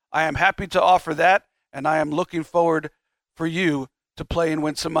them. I am happy to offer that, and I am looking forward for you to play and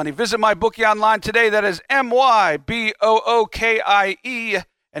win some money. Visit MyBookie online today. That is MyBookie.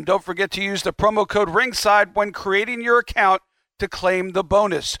 And don't forget to use the promo code Ringside when creating your account to claim the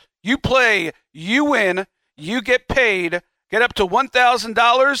bonus. You play, you win, you get paid. Get up to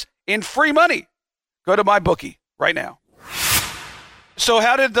 $1,000 in free money. Go to MyBookie right now. So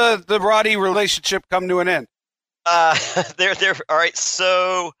how did the Roddy relationship come to an end? They're all right.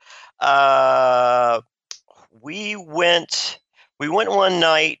 So we went one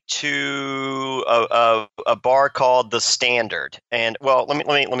night to a bar called The Standard, and well, let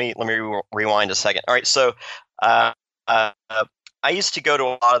me rewind a second. All right, so I used to go to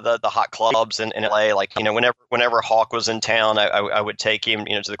a lot of the hot clubs in LA. Like, whenever Hawk was in town, I would take him,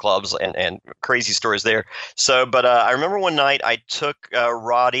 to the clubs and crazy stories there. So, but I remember one night I took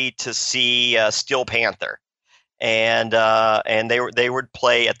Roddy to see Steel Panther, and they would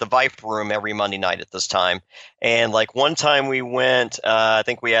play at the Viper Room every Monday night at this time. And like one time we went, I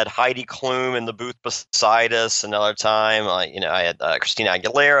think we had Heidi Klum in the booth beside us. Another time, I had Christina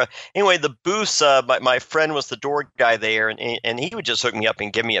Aguilera. Anyway, the booths, my friend was the door guy there, and he would just hook me up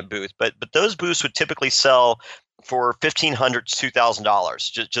and give me a booth. But those booths would typically sell for $1,500 to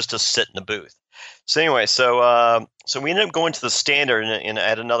 $2,000 just to sit in the booth. So anyway, so we ended up going to the Standard, and I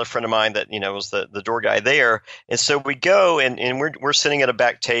had another friend of mine that was the door guy there, and so we go and we're sitting at a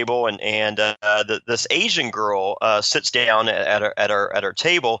back table, and this Asian girl sits down at our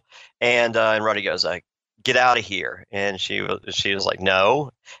table, and Roddy goes, "Get out of here," and she was like, "No,"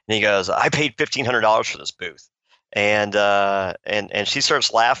 and he goes, "I paid $1,500 for this booth." And she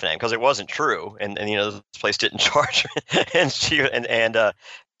starts laughing at him because it wasn't true, and this place didn't charge her.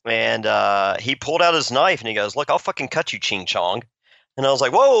 And he pulled out his knife and he goes, "Look, I'll fucking cut you, Ching Chong." And I was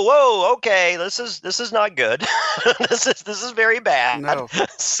like, "Whoa, okay, this is not good. this is very bad." No.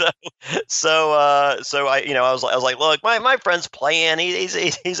 So I was like, "Look, my friend's playing. He's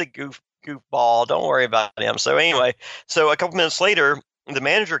a goofball. Don't worry about him." So anyway, so a couple minutes later, the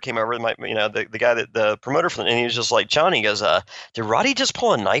manager came over, the guy the promoter for and he was just like, Johnny, he goes, did Roddy just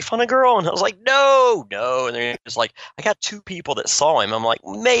pull a knife on a girl? And I was like, no. And he was like, I got 2 people that saw him. I'm like,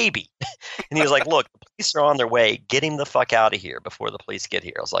 maybe. And he was like, look, the police are on their way. Get him the fuck out of here before the police get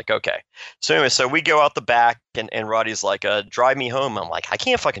here. I was like, okay. So anyway, so we go out the back and Roddy's like, drive me home. I'm like, I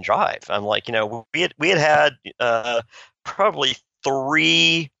can't fucking drive. I'm like, we had probably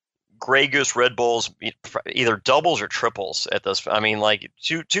 3 Grey Goose Red Bulls, either doubles or triples at this. I mean, like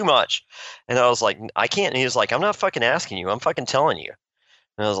too much. And I was like, I can't. And he was like, I'm not fucking asking you. I'm fucking telling you.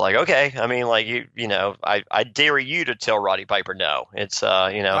 And I was like, okay. I mean, like I dare you to tell Roddy Piper no. It's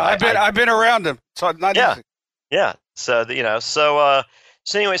I've been around him, so it's not easy. Yeah. So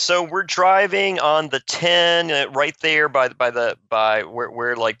so anyway, so we're driving on the 10 right there by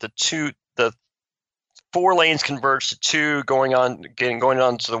where like the 4 lanes converge to 2, going on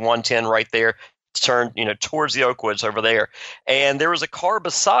to the 110 right there, turn towards the Oakwoods over there, and there was a car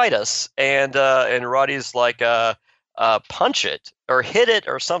beside us, and Roddy's like punch it or hit it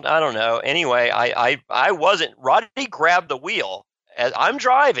or something, I don't know. Anyway, I wasn't. Roddy grabbed the wheel as I'm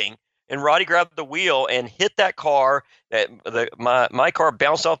driving, and Roddy grabbed the wheel and hit that car. My car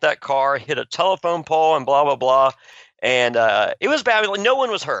bounced off that car, hit a telephone pole, and blah blah blah. And it was bad. No one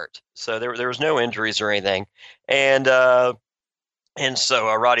was hurt, so there was no injuries or anything. And so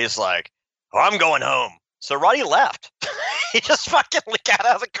Roddy's like, oh, I'm going home. So Roddy left. He just fucking got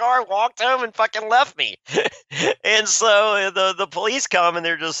out of the car, walked home, and fucking left me. And so the police come, and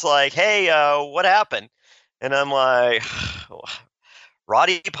they're just like, hey, what happened? And I'm like,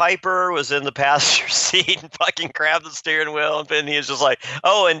 Roddy Piper was in the passenger seat and fucking grabbed the steering wheel, and he was just like,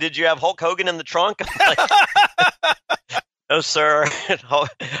 oh, and did you have Hulk Hogan in the trunk? I'm like, no, sir.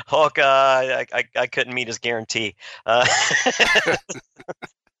 Hulk, I couldn't meet his guarantee.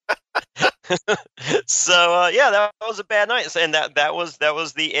 So that was a bad night, and that was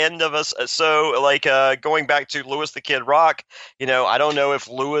the end of us. So like going back to Lewis the Kid Rock, I don't know if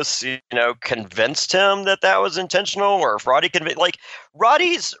Lewis convinced him that was intentional, or if Roddy convinced. Like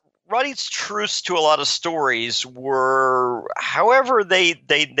Roddy's truths to a lot of stories were however they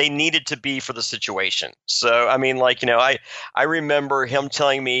needed to be for the situation. So I mean, like I remember him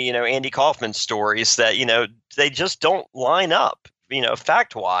telling me Andy Kaufman's stories that they just don't line up,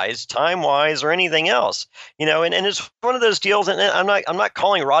 fact-wise, time-wise, or anything else, and it's one of those deals. And I'm not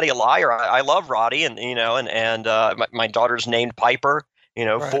calling Roddy a liar. I love Roddy, and my daughter's named Piper,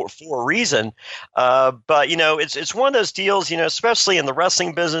 Right. for a reason. But it's one of those deals, especially in the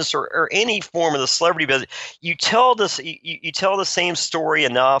wrestling business or any form of the celebrity business. You tell this, you tell the same story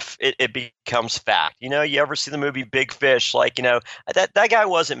enough, it becomes fact. You ever see the movie Big Fish? Like, that guy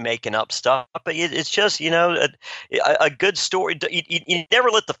wasn't making up stuff, but it's just, a good story. You never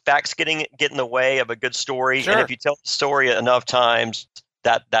let the facts get in the way of a good story. Sure. And if you tell the story enough times,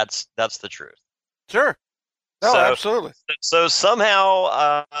 that's the truth. Sure. No, absolutely. So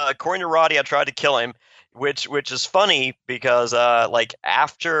somehow, according to Roddy, I tried to kill him, which is funny because like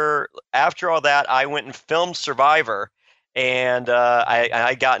after all that, I went and filmed Survivor, and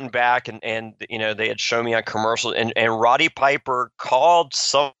I gotten back, and they had shown me on commercials, and Roddy Piper called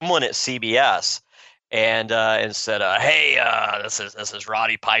someone at CBS and said, hey, this is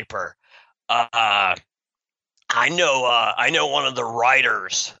Roddy Piper. I know one of the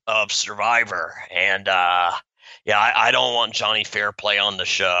writers of Survivor, and I don't want Johnny Fairplay on the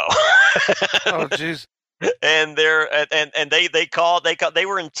show. Oh, jeez. And they called. They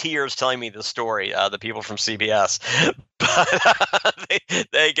were in tears telling me the story. The people from CBS, but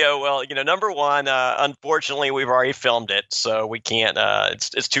they go, well, number one, unfortunately, we've already filmed it, so we can't.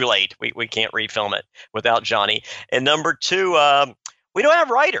 It's too late. We can't refilm it without Johnny. And number two, we don't have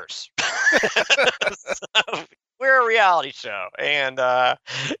writers. So, we're a reality show, and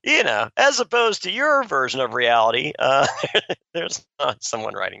as opposed to your version of reality, there's not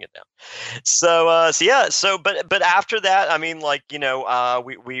someone writing it down. But after that, I mean, like we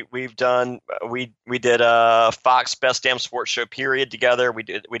did a Fox Best Damn Sports Show period together. We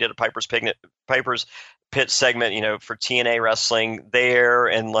did a Piper's Pit segment, for TNA Wrestling there,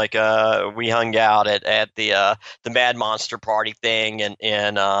 and like we hung out at the Mad Monster Party thing,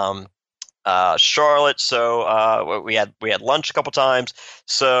 and Charlotte. So we had lunch a couple times.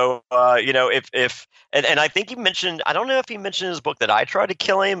 So if I think he mentioned, I don't know if he mentioned in his book that I tried to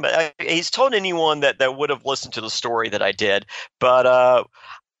kill him, but he's told anyone that would have listened to the story that I did. But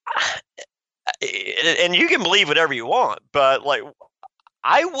and you can believe whatever you want, but like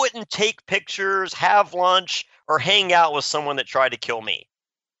I wouldn't take pictures, have lunch, or hang out with someone that tried to kill me.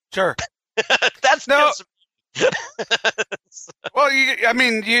 Sure. That's No. Well, I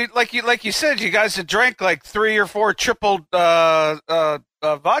mean, like you said, you guys had drank like 3 or 4 triple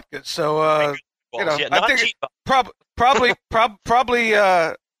vodkas. So Yeah, I not think cheap. probably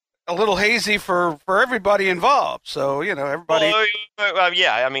a little hazy for everybody involved. So everybody. Well,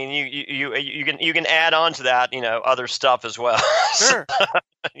 yeah. I mean, you can add on to that, other stuff as well. Sure.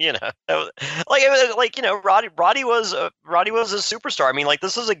 Roddy was a superstar. I mean, like,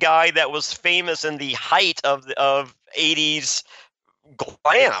 this is a guy that was famous in the height of 80s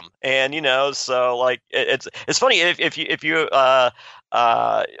glam, and so like it's funny if you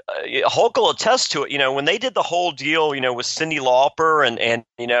Hulk will attest to it. When they did the whole deal, with Cyndi Lauper and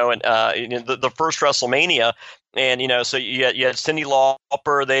the first WrestleMania, and so you had Cyndi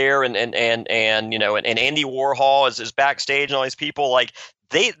Lauper there, and Andy Warhol is backstage, and all these people, like,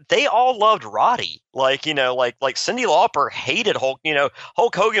 they all loved Roddy. Like, like Cyndi Lauper hated Hulk.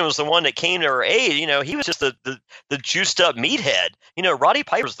 Hulk Hogan was the one that came to her aid. He was just the juiced up meathead. Roddy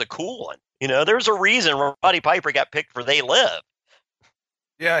Piper's the cool one. There's a reason Roddy Piper got picked for They Live.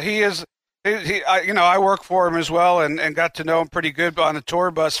 Yeah, he is. I work for him as well, and got to know him pretty good on a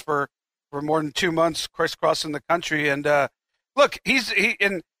tour bus for more than 2 months, crisscrossing the country. And look,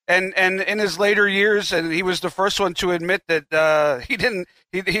 in his later years, and he was the first one to admit that he didn't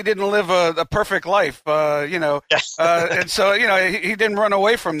live a perfect life, and so he didn't run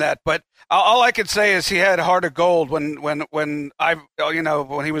away from that. But all I could say is he had a heart of gold when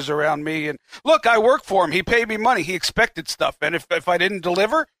he was around me. And look, I worked for him. He paid me money. He expected stuff, and if I didn't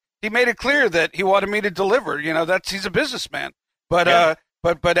deliver, he made it clear that he wanted me to deliver. He's a businessman. But Yeah.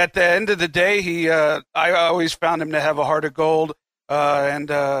 But at the end of the day, I always found him to have a heart of gold. I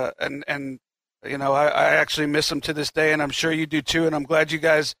actually miss him to this day, and I'm sure you do too. And I'm glad you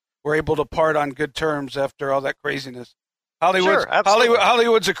guys were able to part on good terms after all that craziness.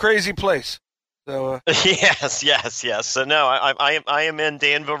 Hollywood's a crazy place. So Yes. So no, I am in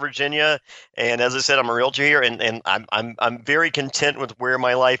Danville, Virginia, and as I said, I'm a realtor here, and I'm very content with where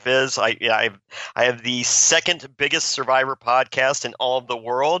my life is. I have the second biggest Survivor podcast in all of the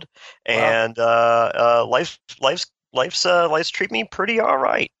world, and life's treating me pretty all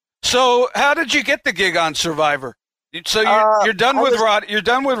right. So how did you get the gig on Survivor? So you're done with Roddy. You're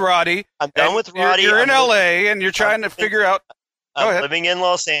done with Roddy. I'm done with Roddy. You're in LA, and you're trying to figure out. I'm living in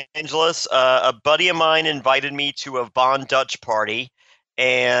Los Angeles. A buddy of mine invited me to a Von Dutch party,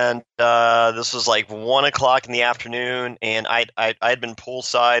 and this was like 1:00 in the afternoon, and I'd been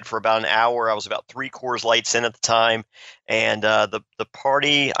poolside for about an hour. I was about 3 Coors Lights in at the time, and the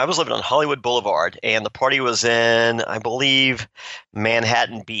party, I was living on Hollywood Boulevard, and the party was in, I believe,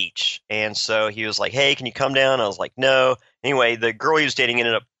 Manhattan Beach. And so he was like, "Hey, can you come down?" I was like, "No." Anyway, the girl he was dating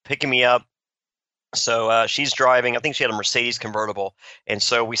ended up picking me up. So she's driving. I think she had a Mercedes convertible. And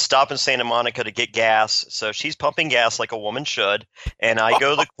so we stop in Santa Monica to get gas. So she's pumping gas like a woman should. And I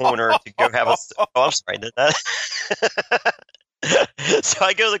go to the corner to go have a – oh, I'm sorry. So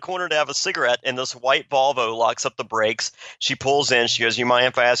I go to the corner to have a cigarette, and this white Volvo locks up the brakes. She pulls in. She goes, "You mind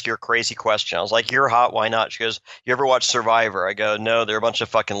if I ask you a crazy question?" I was like, "You're hot. Why not?" She goes, "You ever watch Survivor?" I go, "No, they're a bunch of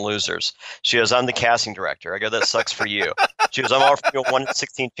fucking losers." She goes, "I'm the casting director." I go, "That sucks for you." She goes, "I'm offering you a 1 in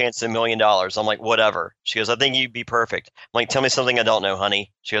 16 chance at $1 million." I'm like, "Whatever." She goes, "I think you'd be perfect." I'm like, "Tell me something I don't know,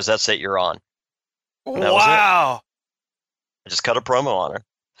 honey." She goes, "That's it. You're on." And that was it. I just cut a promo on her.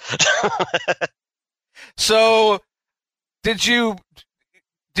 So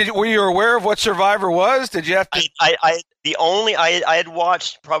were you aware of what Survivor was? Did you have to? I had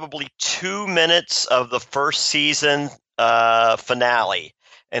watched probably 2 minutes of the first season finale,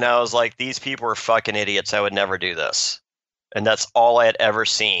 and I was like, "These people are fucking idiots. I would never do this." And that's all I had ever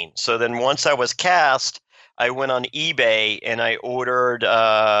seen. So then once I was cast, I went on eBay and I ordered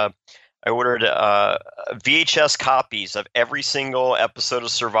VHS copies of every single episode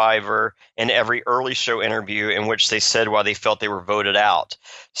of Survivor and every early show interview in which they said why they felt they were voted out.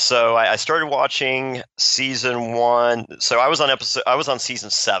 So I started watching season 1. So I was on season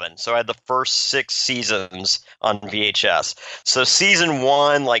 7. So I had the first 6 seasons on VHS. So season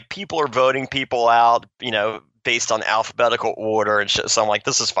 1, like, people are voting people out, based on alphabetical order and shit. So I'm like,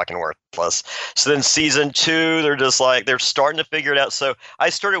 this is fucking worthless. So then season 2, they're just like, they're starting to figure it out. So I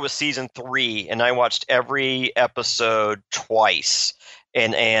started with season 3, and I watched every episode twice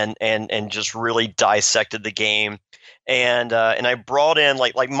and just really dissected the game. And I brought in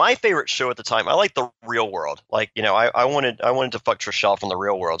like my favorite show at the time. I liked The Real World. Like, I wanted to fuck Trishelle from The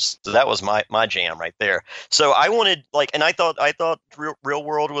Real World. So that was my jam right there. So I wanted, like, and I thought Real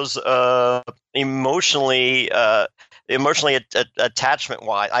World was emotionally emotionally attachment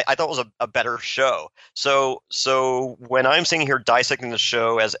wise, I thought it was a better show. So when I'm sitting here dissecting the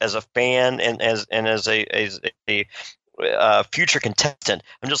show as a fan and as a future contestant,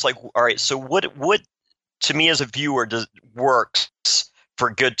 I'm just like, all right, so what to me as a viewer works for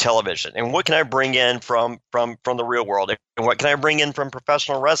good television, and what can I bring in from the real world, and what can I bring in from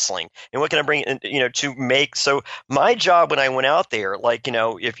professional wrestling, and what can I bring in, to make. So my job when I went out there, like,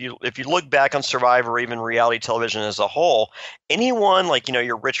 if you look back on Survivor or even reality television as a whole, anyone like,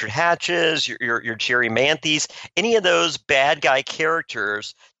 your Richard Hatches, your Jerry Manthys, any of those bad guy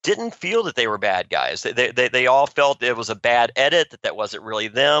characters didn't feel that they were bad guys. They all felt it was a bad edit, that wasn't really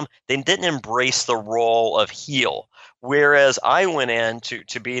them. They didn't embrace the role of heel. Whereas I went in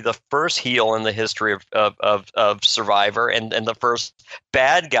to be the first heel in the history of Survivor, and the first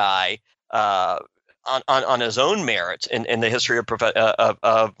bad guy on his own merits in the history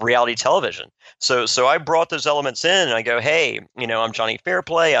of reality television. So I brought those elements in, and I go, hey, I'm Jonny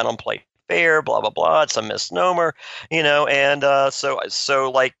Fairplay. I don't play fair, blah blah blah. It's a misnomer, and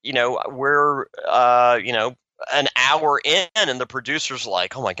so like, we're an hour in, and the producer's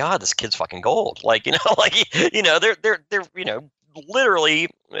like, oh my God, this kid's fucking gold. Like, like, they're literally,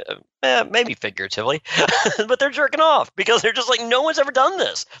 maybe figuratively, but they're jerking off because they're just like, no one's ever done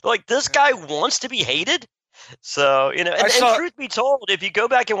this. They're like, this guy wants to be hated. So, and truth be told, if you go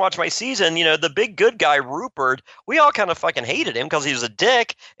back and watch my season, the big good guy, Rupert, we all kind of fucking hated him because he was a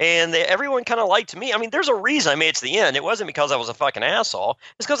dick, and everyone kind of liked me. I mean, there's a reason I made it to the end. It wasn't because I was a fucking asshole.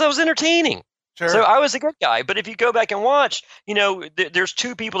 It's because I was entertaining. Sure. So I was a good guy. But if you go back and watch, there's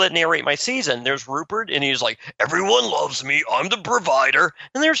two people that narrate my season. There's Rupert, and he's like, everyone loves me. I'm the provider.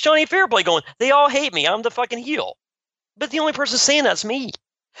 And there's Jonny Fairplay going, they all hate me. I'm the fucking heel. But the only person saying that's me.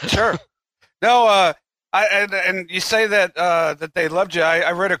 Sure. No, and you say that that they loved you. I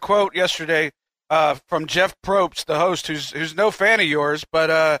read a quote yesterday from Jeff Probst, the host, who's no fan of yours,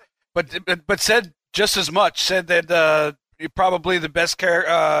 but said just as much. Said that you're probably the best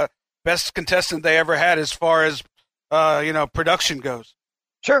contestant they ever had as far as production goes.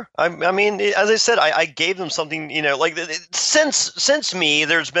 Sure. I mean, as I said, I gave them something, like since me,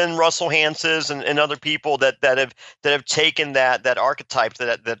 there's been Russell Hanses and other people that have taken that archetype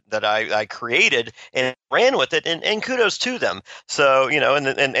that I created and ran with it, and kudos to them. So,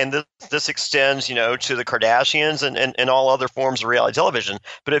 and this extends, to the Kardashians and all other forms of reality television.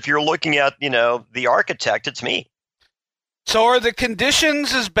 But if you're looking at, the architect, it's me. So are the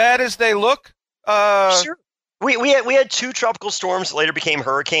conditions as bad as they look? Sure. We had two tropical storms that later became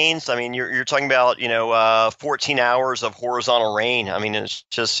hurricanes. I mean, you're talking about 14 hours of horizontal rain. I mean, it's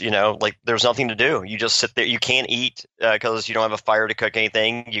just like there's nothing to do. You just sit there. You can't eat because you don't have a fire to cook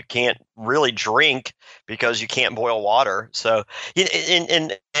anything. You can't really drink because you can't boil water. So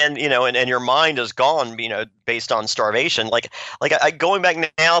and your mind is gone. Based on starvation. Like I going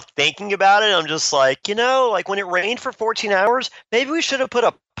back now thinking about it, I'm just like like when it rained for 14 hours, maybe we should have put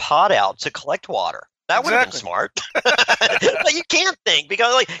a pot out to collect water. That would have been smart. But you can't think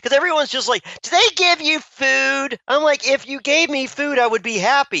because everyone's just like, do they give you food? I'm like, if you gave me food, I would be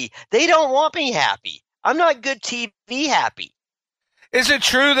happy. They don't want me happy. I'm not good TV happy. Is it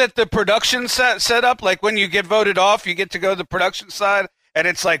true that the production set up, like when you get voted off, you get to go to the production side and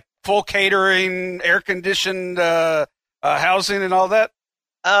it's like full catering, air conditioned housing and all that?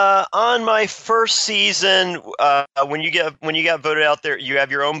 On my first season, when you got voted out there, you have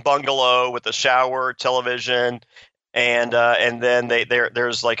your own bungalow with a shower, television, and then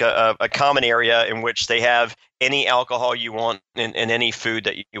there's like a common area in which they have any alcohol you want and any food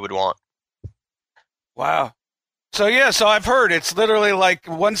that you would want. Wow. So I've heard it's literally like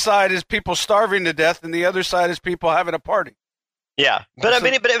one side is people starving to death and the other side is people having a party. Yeah, but I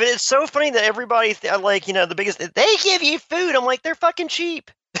mean, it's so funny that everybody the biggest they give you food. I'm like, they're fucking cheap.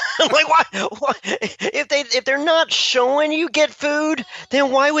 I'm like, why? If they're not showing you get food,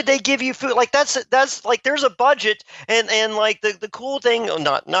 then why would they give you food? Like that's like there's a budget and like the cool thing,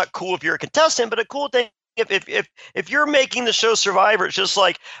 not cool if you're a contestant, but a cool thing. If you're making the show Survivor, it's just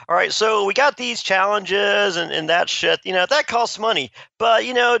like, all right, so we got these challenges and that shit, that costs money. But,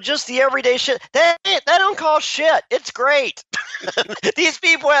 just the everyday shit, that don't cost shit. It's great. These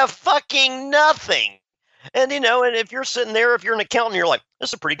people have fucking nothing. And, and if you're sitting there, if you're an accountant, you're like,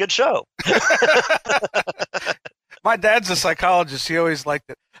 this is a pretty good show. My dad's a psychologist. He always liked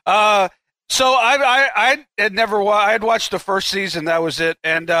it. So I had watched the first season. That was it.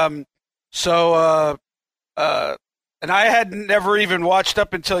 And and I had never even watched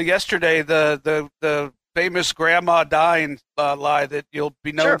up until yesterday the famous grandma dying lie that you'll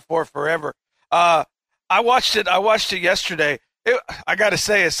be known for forever. I watched it yesterday. I got to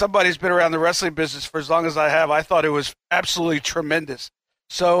say, as somebody who's been around the wrestling business for as long as I have, I thought it was absolutely tremendous.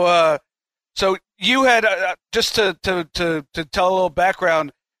 So, so you had just to tell a little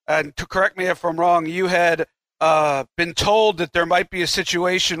background and to correct me if I'm wrong, you had been told that there might be a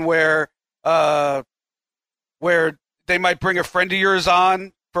situation where they might bring a friend of yours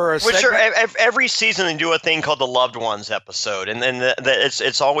on for a segment? Every season they do a thing called the Loved Ones episode, and then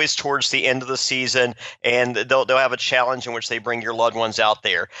it's always towards the end of the season, and they'll have a challenge in which they bring your loved ones out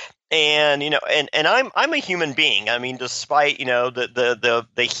there. And and I'm a human being. I mean, despite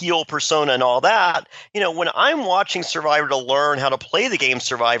the heel persona and all that, when I'm watching Survivor to learn how to play the game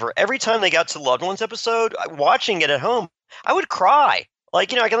Survivor, every time they got to the Loved Ones episode, watching it at home, I would cry.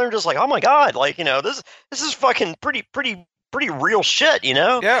 Like I can just like, oh my god, like this is fucking pretty real shit,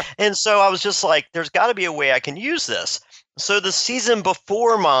 Yeah. And so I was just like, there's got to be a way I can use this. So the season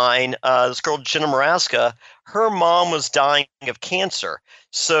before mine, this girl Jenna Maraska, her mom was dying of cancer.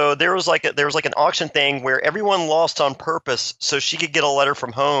 So there was like an auction thing where everyone lost on purpose so she could get a letter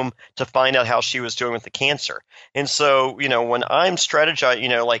from home to find out how she was doing with the cancer. And so, when I'm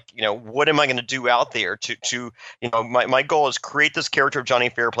strategizing, what am I going to do out there to my goal is create this character of Jonny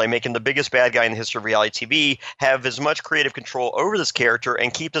Fairplay, make him the biggest bad guy in the history of reality TV, have as much creative control over this character,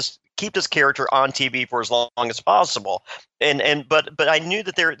 and keep this character on TV for as long as possible. But I knew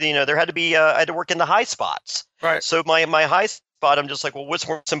that there had to be I had to work in the high spots. Right. So my high spot, I'm just like, well, what's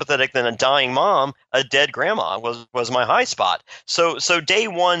more sympathetic than a dying mom? A dead grandma was my high spot. So day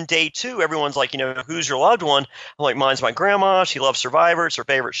one, day two, everyone's like, who's your loved one? I'm like, mine's my grandma. She loves Survivor. It's her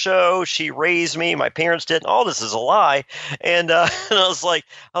favorite show. She raised me. My parents didn't. All this is a lie. And I was like,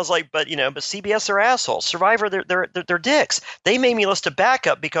 but CBS are assholes. Survivor, they're dicks. They made me list a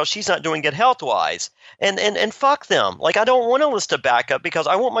backup because she's not doing good health wise. And fuck them. Like, I don't want to list a backup because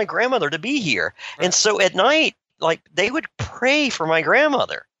I want my grandmother to be here. Right. And so at night, like, they would pray for my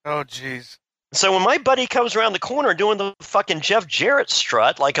grandmother. Oh, jeez. So when my buddy comes around the corner doing the fucking Jeff Jarrett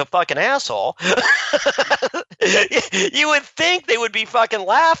strut like a fucking asshole, you would think they would be fucking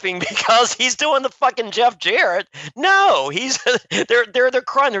laughing because he's doing the fucking Jeff Jarrett. No, they're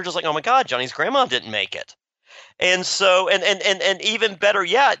crying. They're just like, oh my God, Johnny's grandma didn't make it. And so, and even better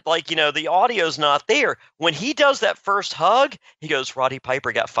yet, like, the audio's not there. When he does that first hug, he goes, Roddy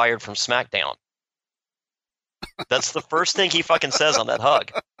Piper got fired from SmackDown. That's the first thing he fucking says on that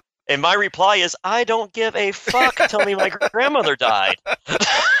hug. And my reply is, I don't give a fuck. Tell me my grandmother died.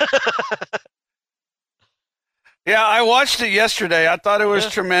 Yeah, I watched it yesterday. I thought it was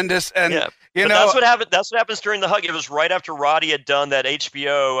tremendous. And, that's what happened. That's what happens during the hug. It was right after Roddy had done that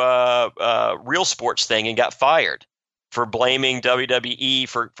HBO Real Sports thing and got fired for blaming WWE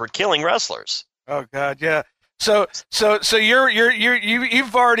for killing wrestlers. Oh, God, yeah. So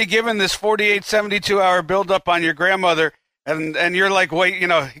you've already given this 48, 72-hour buildup on your grandmother, and you're like, wait, he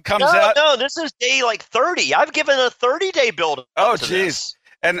comes out. No, this is day like 30. I've given a 30-day buildup. Oh, jeez.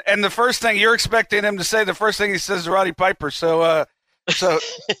 And the first thing you're expecting him to say, the first thing he says is Roddy Piper. So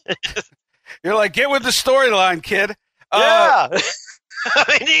you're like, get with the storyline, kid. Yeah.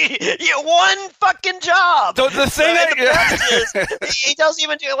 I mean, he one fucking job. So the thing the best is, he doesn't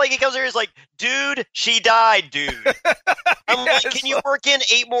even do, like, he comes here, he's like, dude, she died, dude. I'm like, can you work in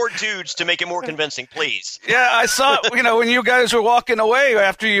 8 more dudes to make it more convincing, please? Yeah, I saw, when you guys were walking away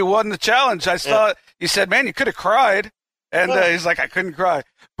after you won the challenge, I saw, you said, man, you could have cried. And he's like, I couldn't cry.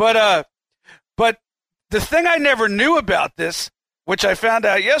 But the thing I never knew about this, which I found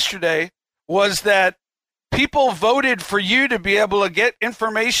out yesterday, was that people voted for you to be able to get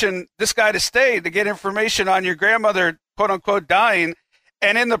information, this guy to stay, to get information on your grandmother, quote unquote, dying.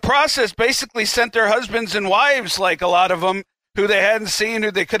 And in the process, basically sent their husbands and wives, like a lot of them who they hadn't seen,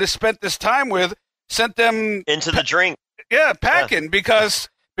 who they could have spent this time with, sent them into the drink. Yeah, packing because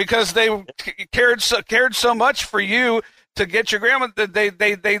they cared so much for you to get your grandmother.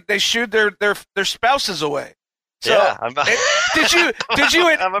 They shooed their spouses away. So, did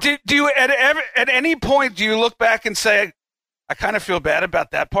you at any point do you look back and say, I kind of feel bad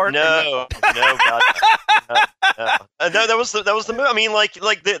about that part? No, God, no. No, that was the movie. I mean, like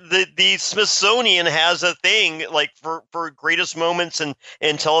the Smithsonian has a thing like for greatest moments in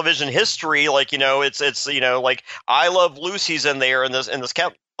television history. Like, it's like I Love Lucy's in there, and this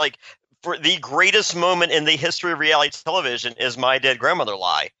count, like, for the greatest moment in the history of reality television is My Dead Grandmother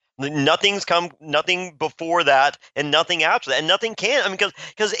Lie. Nothing before that, and nothing after that, and nothing can. I mean,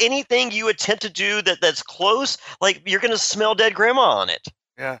 because anything you attempt to do that's close, like, you're going to smell dead grandma on it.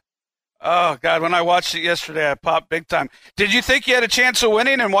 Yeah. Oh God, when I watched it yesterday, I popped big time. Did you think you had a chance of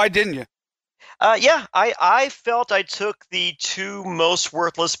winning, and why didn't you? Yeah, I felt I took the two most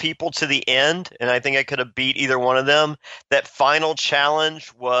worthless people to the end, and I think I could have beat either one of them. That final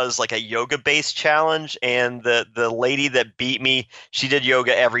challenge was like a yoga-based challenge, and the lady that beat me, she did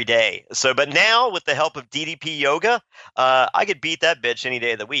yoga every day. So, but now with the help of DDP Yoga, I could beat that bitch any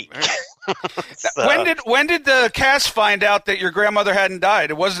day of the week. So, when did the cast find out that your grandmother hadn't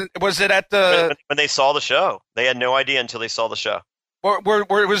died? Was it at the when they saw the show? They had no idea until they saw the show.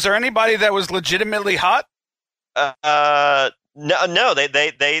 Was there anybody that was legitimately hot? No,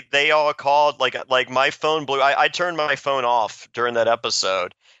 they all called like my phone blew. I turned my phone off during that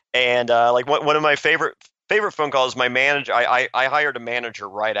episode, and like one of my favorite phone calls. My manager, I hired a manager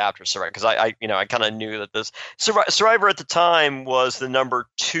right after Survivor because I kind of knew that this Survivor at the time was the number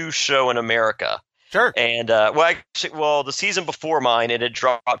 2 show in America. Sure. And the season before mine, it had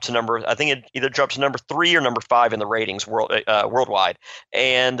dropped to I think it either dropped to number 3 or number 5 in the ratings worldwide.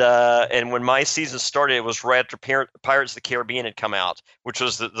 And when my season started, it was right after Pirates of the Caribbean had come out, which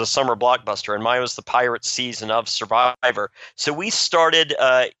was the summer blockbuster, and mine was the Pirates season of Survivor. So we started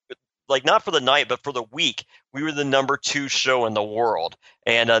like not for the night, but for the week. We were the number 2 show in the world,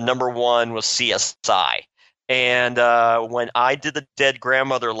 and number 1 was CSI. And when I did the Dead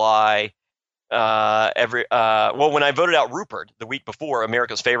Grandmother Lie. When I voted out Rupert the week before,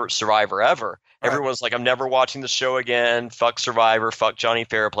 America's favorite Survivor ever, everyone's like, I'm never watching the show again. Fuck Survivor. Fuck Jonny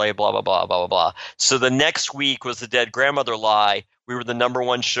Fairplay. Blah, blah, blah, blah, blah, blah. So the next week was the Dead Grandmother Lie. We were the number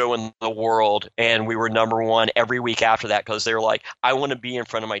 1 show in the world, and we were number 1 every week after that because they were like, I want to be in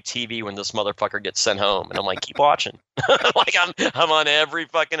front of my TV when this motherfucker gets sent home. And I'm like, keep watching. Like I'm on every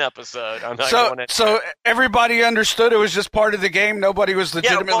fucking episode. I'm not going so everybody understood it was just part of the game. Nobody was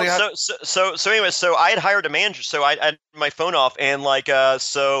legitimately. Yeah, well, so I had hired a manager, so I had my phone off, and like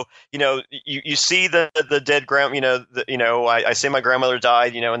so you see the dead I say my grandmother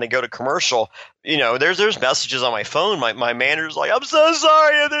died, and they go to commercial. There's messages on my phone. My manager's like, I'm so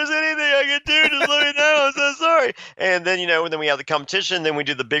sorry. If there's anything I can do, just let me know. I'm so sorry. And then, then we have the competition. Then we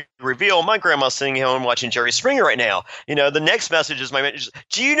do the big reveal. My grandma's sitting home watching Jerry Springer right now. The next message is my manager.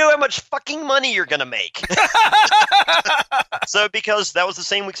 Do you know how much fucking money you're going to make? So because that was the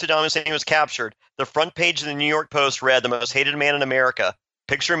same week Saddam Hussein was captured, the front page of the New York Post read, the most hated man in America.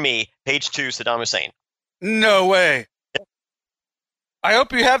 Picture me, page 2, Saddam Hussein. No way. I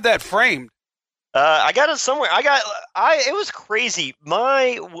hope you have that framed. I got it somewhere. It was crazy.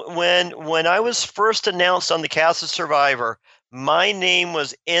 When I was first announced on the cast of Survivor, my name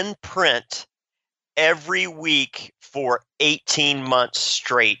was in print every week for 18 months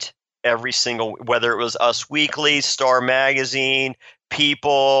straight. Every single, whether it was Us Weekly, Star Magazine,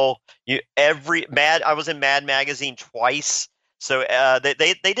 People, I was in Mad Magazine twice. So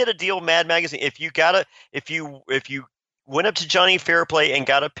they did a deal with Mad Magazine. If you went up to Jonny Fairplay and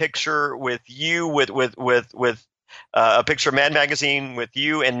got a picture with you with a picture of Mad Magazine with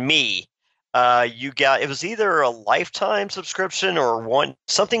you and me, it was either a lifetime subscription or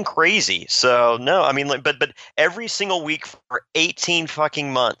something crazy. So no, I mean, but every single week for 18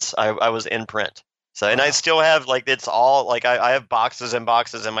 fucking months, I was in print. So, and I still have it's all I have boxes and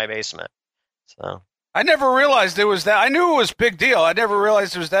boxes in my basement. So I never realized it was that. I knew it was a big deal. I never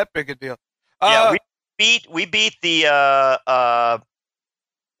realized it was that big a deal. Yeah, we beat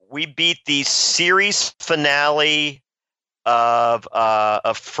the series finale of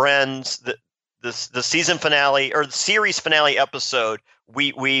Friends, the season finale or the series finale episode.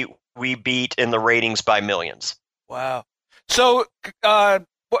 We beat in the ratings by millions. Wow. So I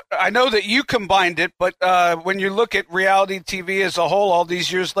know that you combined it, but when you look at reality TV as a whole, all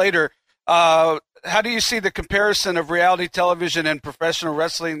these years later, how do you see the comparison of reality television and professional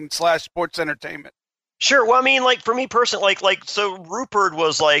wrestling / sports entertainment? Sure. Well, I mean, for me personally, so Rupert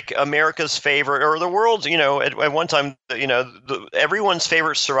was America's favorite or the world's, at one time, everyone's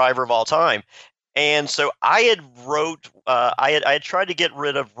favorite Survivor of all time. And so I had tried to get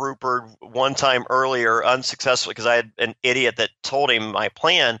rid of Rupert one time earlier unsuccessfully because I had an idiot that told him my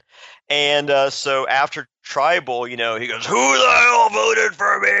plan. And so after Tribal, he goes, "Who the hell voted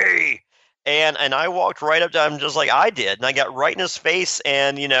for me?" And I walked right up to him just like I did, and I got right in his face,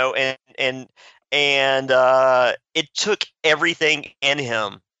 and it took everything in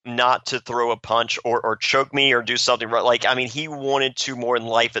him not to throw a punch or choke me or do something right. He wanted to more than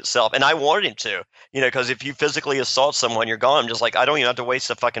life itself, and I wanted him to, because if you physically assault someone, you're gone. I'm just like, I don't even have to waste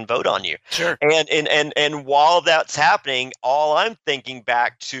a fucking vote on you. Sure. And while that's happening, all I'm thinking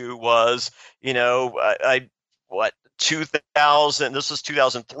back to was, 2000, this was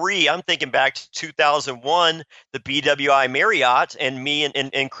 2003. I'm thinking back to 2001, the BWI Marriott, and me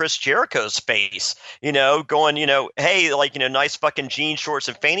and Chris Jericho's face, going, hey, like, nice fucking jean shorts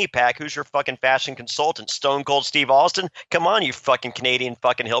and fanny pack. Who's your fucking fashion consultant? Stone Cold Steve Austin? Come on, you fucking Canadian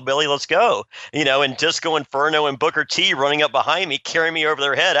fucking hillbilly. Let's go. And Disco Inferno and Booker T running up behind me, carrying me over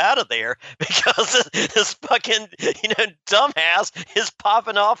their head out of there because this fucking, dumbass is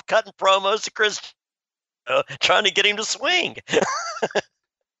popping off, cutting promos to Chris, trying to get him to swing.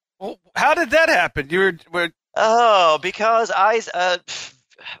 Well, how did that happen? Because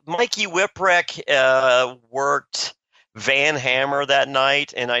Mikey Whipwreck worked Van Hammer that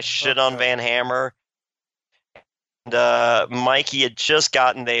night, and I shit on Van Hammer. And Mikey had just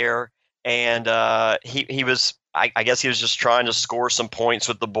gotten there, and he was. I guess he was just trying to score some points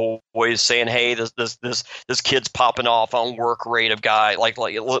with the boys, saying, "Hey, this kid's popping off on work rate of guy. Like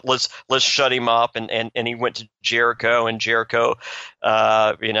let's shut him up." And he went to Jericho, and Jericho,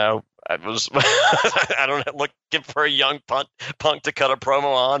 I was I don't know, looking for a young punk to cut a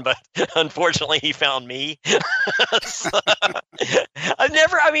promo on, but unfortunately he found me. So,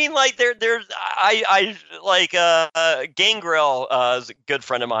 Gangrel is a good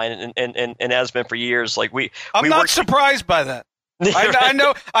friend of mine and has been for years. Like I'm not surprised by that.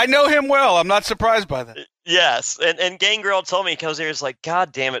 I know him well. I'm not surprised by that. Yes, and Gangrel told me, because he was like,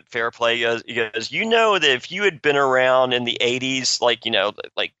 "God damn it, Fairplay." He goes, that if you had been around in the '80s, like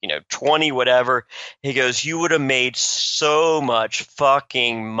 20 whatever, he goes, you would have made so much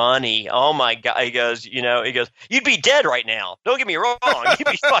fucking money. Oh my God, he goes, you'd be dead right now. Don't get me wrong, you'd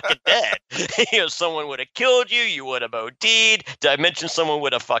be fucking dead. He goes, someone would have killed you. You would have OD'd. Did I mention someone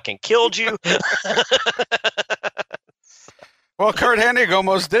would have fucking killed you? Well, Kurt Hennig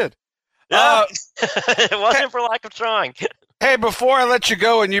almost did. Yeah. It wasn't for lack of trying. Hey, before I let you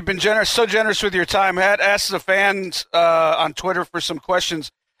go, and you've been so generous with your time, I had asked the fans on Twitter for some questions.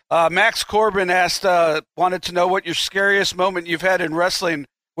 Max Corbin wanted to know what your scariest moment you've had in wrestling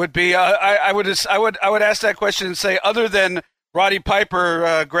would be. I would ask that question and say, other than Roddy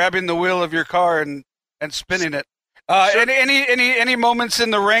Piper grabbing the wheel of your car and spinning it. Sure. Any moments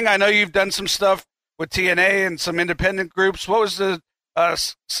in the ring? I know you've done some stuff with TNA and some independent groups. What was the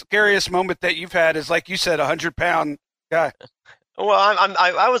scariest moment that you've had? Is, like you said, 100-pound guy. Well,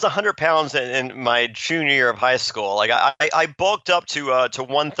 I was 100 pounds in my junior year of high school. Like I bulked up to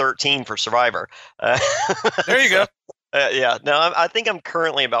 113 for Survivor. There you go. Yeah. No, I think I'm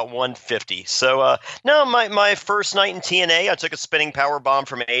currently about 150. So no, my first night in TNA, I took a spinning power bomb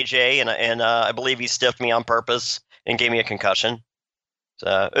from AJ, and I believe he stiffed me on purpose and gave me a concussion.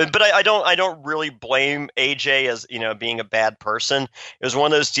 But I don't really blame AJ as being a bad person. It was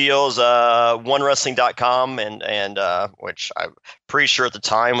one of those deals. OneWrestling.com and which I'm pretty sure at the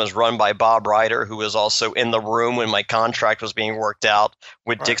time was run by Bob Ryder, who was also in the room when my contract was being worked out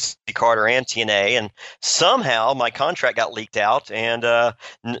with right. Dixie Carter and TNA, and somehow my contract got leaked out, and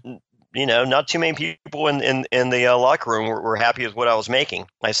not too many people in the locker room were happy with what I was making.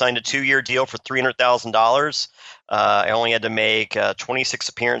 I signed a 2-year deal for $300,000. I only had to make 26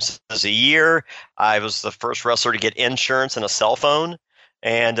 appearances a year. I was the first wrestler to get insurance and a cell phone.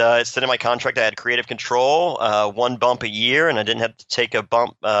 And instead of my contract, I had creative control, one bump a year, and I didn't have to take a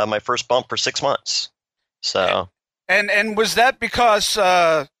bump, my first bump, for 6 months. So, and was that because?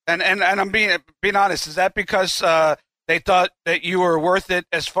 And I'm being honest. Is that because they thought that you were worth it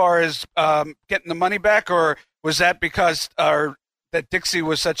as far as getting the money back, or was that because that Dixie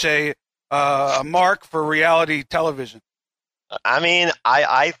was such a mark for reality television? I mean,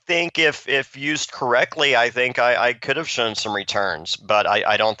 I think if used correctly, I think I could have shown some returns, but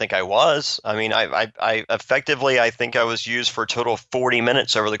I don't think I was. I mean, I effectively, I think I was used for a total of 40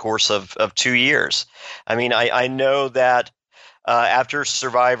 minutes over the course of 2 years. I mean, I know that after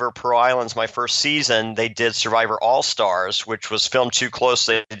Survivor Pearl Islands, my first season, they did Survivor All-Stars, which was filmed too close.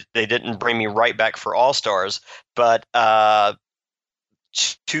 They didn't bring me right back for All-Stars, but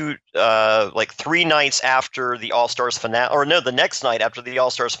like 3 nights after the All-Stars finale, or no, the next night after the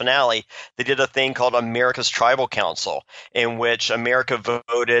All-Stars finale, they did a thing called America's Tribal Council, in which America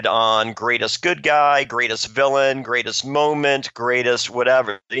voted on greatest good guy, greatest villain, greatest moment, greatest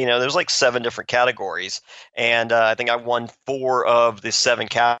whatever. There's like 7 different categories, and I think I won 4 of the 7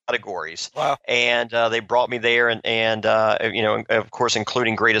 categories. Wow! And they brought me there, and of course,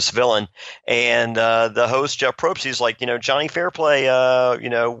 including greatest villain. And the host Jeff Probst, he's like, Jonny Fairplay,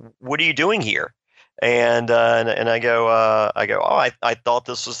 what are you doing here? And I go, oh, I thought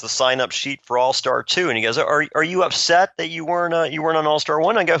this was the sign up sheet for All Star 2. And he goes, are you upset that you weren't on All Star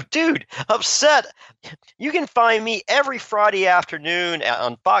 1? I go, dude, upset. You can find me every Friday afternoon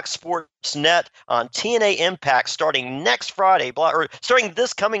on Fox Sports Net on TNA Impact starting next Friday, or starting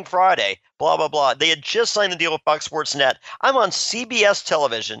this coming Friday, blah, blah, blah. They had just signed the deal with Fox Sports Net. I'm on CBS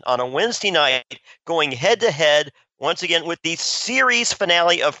television on a Wednesday night going head-to-head once again with the series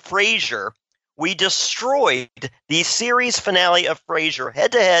finale of Frasier. We destroyed the series finale of Frasier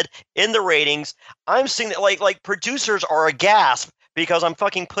head-to-head in the ratings. I'm seeing that like producers are aghast because I'm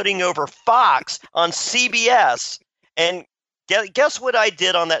fucking putting over Fox on CBS. And guess what I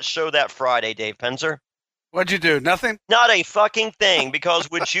did on that show that Friday, Dave Penzer? What'd you do? Nothing? Not a fucking thing. Because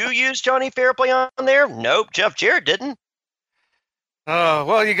would you use Johnny Fairplay on there? Nope. Jeff Jarrett didn't. Oh,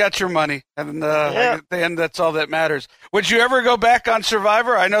 well, you got your money. And at the end, that's all that matters. Would you ever go back on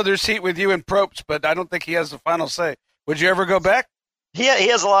Survivor? I know there's heat with you and Probst, but I don't think he has the final say. Would you ever go back? He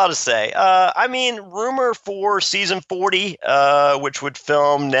has a lot to say. I mean, rumor for season 40, which would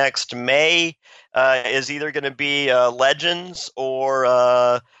film next May, is either going to be Legends or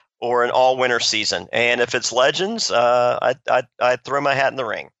an all-winter season. And if it's Legends, I'd throw my hat in the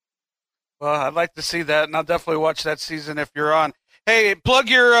ring. Well, I'd like to see that, and I'll definitely watch that season if you're on. Hey, plug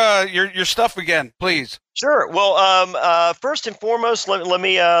your stuff again, please. Sure. Well, first and foremost, let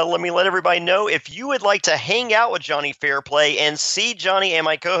me let everybody know, if you would like to hang out with Johnny Fairplay and see Johnny and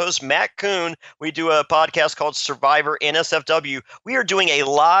my co-host Matt Kuhn, we do a podcast called Survivor NSFW. We are doing a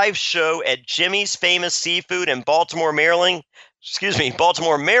live show at Jimmy's Famous Seafood in Baltimore, Maryland,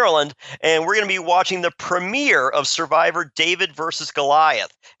 and we're going to be watching the premiere of Survivor David versus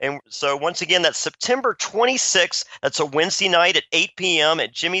Goliath. And so once again, that's September 26th. That's a Wednesday night at 8 p.m.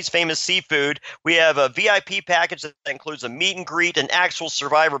 at Jimmy's Famous Seafood. We have a VIP package that includes a meet and greet, an actual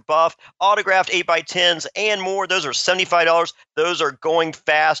Survivor buff, autographed 8x10s, and more. Those are $75. Those are going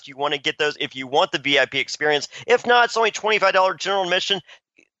fast. You want to get those if you want the VIP experience. If not, it's only $25 general admission.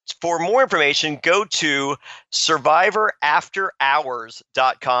 For more information, go to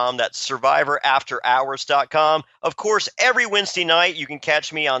survivorafterhours.com. That's survivorafterhours.com. Of course, every Wednesday night, you can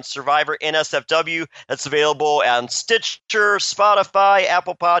catch me on Survivor NSFW. That's available on Stitcher, Spotify,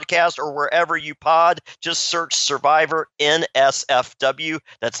 Apple Podcast, or wherever you pod. Just search Survivor NSFW.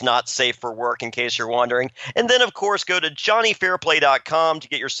 That's not safe for work, in case you're wondering. And then, of course, go to johnnyfairplay.com to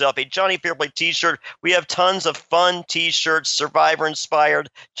get yourself a Johnny Fairplay t-shirt. We have tons of fun t-shirts, Survivor-inspired,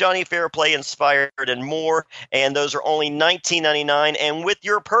 Johnny Fairplay inspired, and more, and those are only $19.99. And with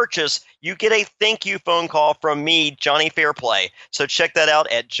your purchase, you get a thank you phone call from me, Johnny Fairplay. So check that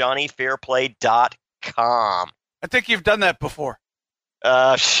out at johnnyfairplay.com. I think you've done that before.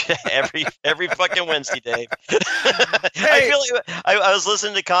 Every fucking Wednesday, Dave. Hey. I feel like I was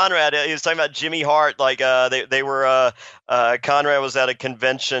listening to Conrad. He was talking about Jimmy Hart. Like they were. Conrad was at a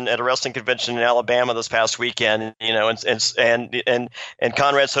convention, at a wrestling convention in Alabama this past weekend. You know, and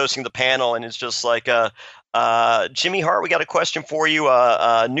Conrad's hosting the panel, and it's just like. Jimmy Hart, we got a question for you.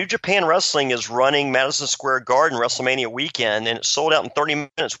 New Japan Wrestling is running Madison Square Garden WrestleMania weekend, and it's sold out in 30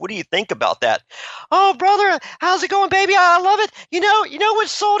 minutes. What do you think about that? Oh, brother, how's it going, baby? I love it. You know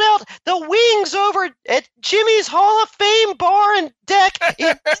what's sold out? The wings over at Jimmy's Hall of Fame Bar and Deck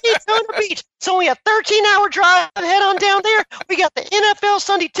in Daytona Beach. It's only a 13-hour drive. Head on down there. We got the NFL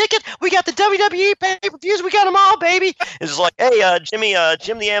Sunday Ticket. We got the WWE pay-per-views. We got them all, baby. It's like, hey, Jimmy,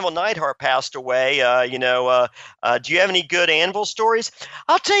 Jim the Anvil Neidhart passed away. Do you have any good Anvil stories?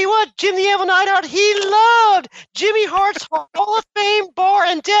 I'll tell you what, Jim the Anvil Neidhart, he loved Jimmy Hart's Hall of Fame Bar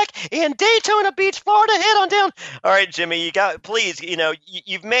and Deck in Daytona Beach, Florida. Head on down. All right, Jimmy,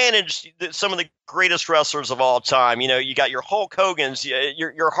 you've managed some of the greatest wrestlers of all time. You got your Hulk Hogan's,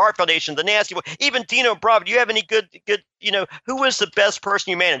 your Hart Foundation, the Nasty Boy, even Dino Bravo. Do you have any good, who was the best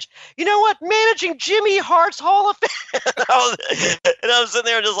person you managed? You know what? Managing Jimmy Hart's Hall of Fame. And I was sitting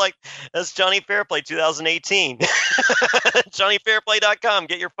there just like, that's Johnny Fairplay 2018. JohnnyFairplay.com.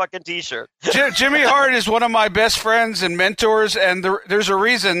 Get your fucking t-shirt. Jimmy Hart is one of my best friends and mentors, and there's a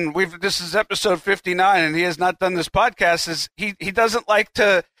reason this is episode 59, and he has not done this podcast. Is he doesn't like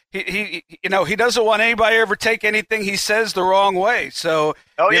to. He doesn't want anybody to ever take anything he says the wrong way. So,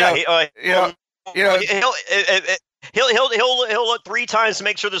 he'll look 3 times to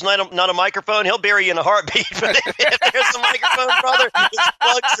make sure there's not a microphone. He'll bury you in a heartbeat. But if there's a microphone, brother, it's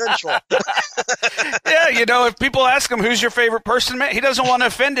Plug Central. Yeah, if people ask him who's your favorite person, man, he doesn't want to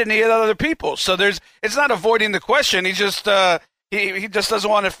offend any of the other people. So it's not avoiding the question. He just he just doesn't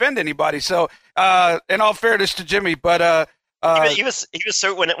want to offend anybody. So, in all fairness to Jimmy, but. He was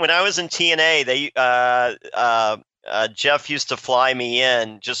so when I was in TNA, Jeff used to fly me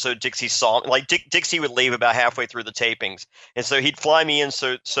in just so Dixie saw me. Like Dixie would leave about halfway through the tapings, and so he'd fly me in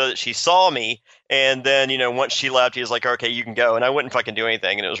so that she saw me. And then once she left, he was like, "Okay, you can go," and I wouldn't fucking do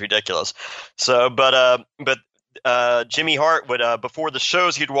anything, and it was ridiculous. So, but Jimmy Hart would before the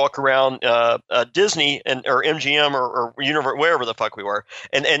shows he'd walk around Disney or MGM or Universal, wherever the fuck we were,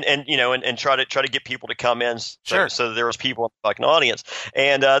 and try to get people to come in so there was people in the fucking audience.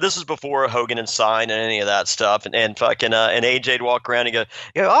 And this is before Hogan and Sign and any of that stuff. And fucking and AJ'd walk around and go,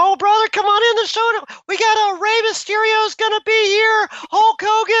 "Oh brother, come on in the show. We got Rey Mysterio's gonna be here. Hulk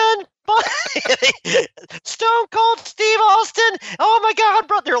Hogan." Stone Cold Steve Austin. Oh my God,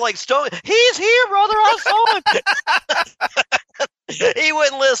 brother! They're like, Stone. He's here, brother. I saw him. He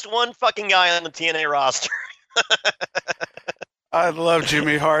wouldn't list one fucking guy on the TNA roster. I love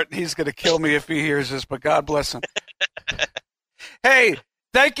Jimmy Hart. He's gonna kill me if he hears this, but God bless him. Hey,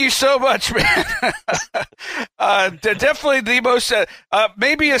 thank you so much, man. Definitely the most,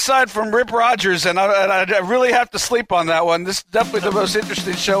 maybe aside from Rip Rogers, and I really have to sleep on that one. This is definitely the most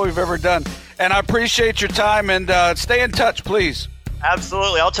interesting show we've ever done. And I appreciate your time, and stay in touch, please.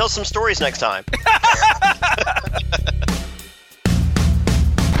 Absolutely. I'll tell some stories next time.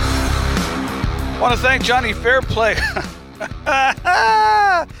 Want to thank Jonny Fairplay.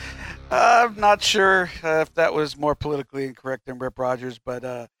 I'm not sure if that was more politically incorrect than Rip Rogers,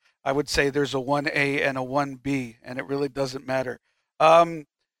 but I would say there's a 1A and a 1B, and it really doesn't matter.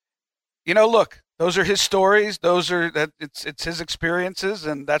 Look, those are his stories. It's his experiences,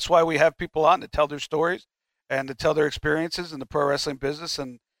 and that's why we have people on to tell their stories and to tell their experiences in the pro wrestling business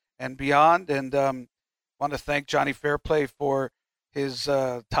and beyond. And want to thank Jonny Fairplay for his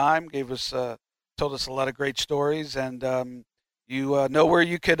time. Told us a lot of great stories, and you know where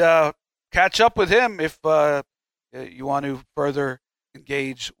you could catch up with him if you want to further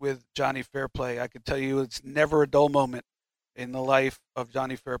engage with Jonny Fairplay. I can tell you it's never a dull moment in the life of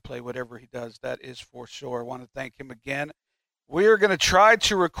Jonny Fairplay, whatever he does, that is for sure. I want to thank him again. We are going to try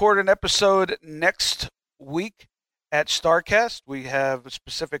to record an episode next week at StarCast. We have a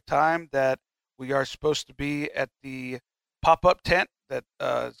specific time that we are supposed to be at the pop-up tent that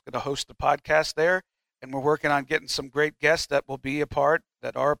is going to host the podcast there. And we're working on getting some great guests that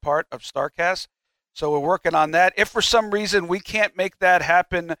are a part of StarCast. So we're working on that. If for some reason we can't make that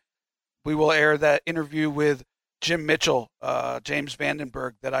happen, we will air that interview with Jim Mitchell, James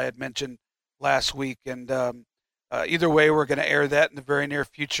Vandenberg, that I had mentioned last week. And either way, we're going to air that in the very near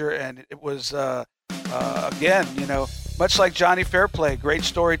future. And it was, again, much like Jonny Fairplay, great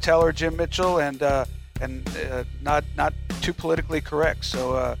storyteller, Jim Mitchell, and not too politically correct.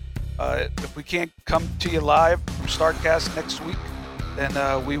 So if we can't come to you live from StarCast next week, then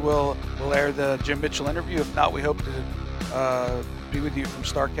we'll air the Jim Mitchell interview. If not, we hope to be with you from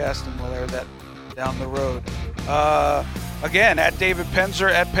StarCast, and we'll air that down the road. Again, at David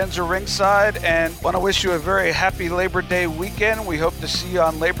Penzer, at Penzer Ringside, and want to wish you a very happy Labor Day weekend. We hope to see you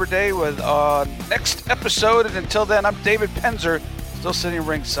on Labor Day with our next episode. And until then, I'm David Penzer, still sitting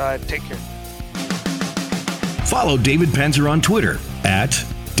ringside. Take care. Follow David Penzer on Twitter at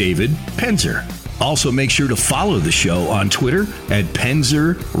David Penzer. Also, make sure to follow the show on Twitter at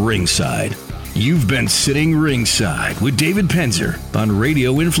Penzer Ringside. You've been sitting ringside with David Penzer on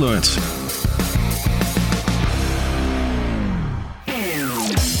Radio Influence.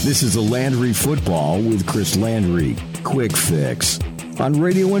 This is a Landry Football with Chris Landry. Quick fix on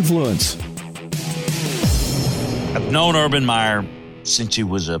Radio Influence. I've known Urban Meyer since he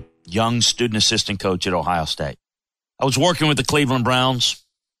was a young student assistant coach at Ohio State. I was working with the Cleveland Browns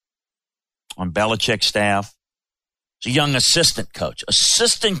on Belichick's staff. He's a young assistant coach.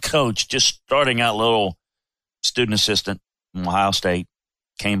 Just starting out, little student assistant from Ohio State.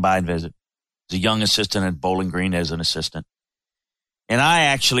 Came by and visited. He's a young assistant at Bowling Green as an assistant. And I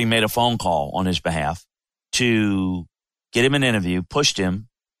actually made a phone call on his behalf to get him an interview, pushed him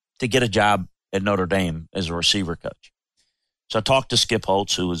to get a job at Notre Dame as a receiver coach. So I talked to Skip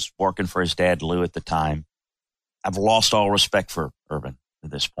Holtz, who was working for his dad, Lou, at the time. I've lost all respect for Urban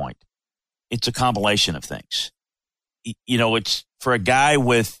at this point. It's a compilation of things. It's for a guy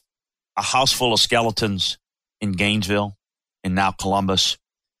with a house full of skeletons in Gainesville and now Columbus,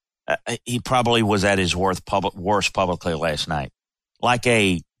 he probably was at his worst publicly last night. Like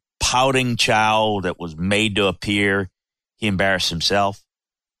a pouting child that was made to appear, he embarrassed himself.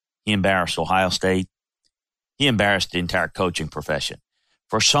 He embarrassed Ohio State. He embarrassed the entire coaching profession.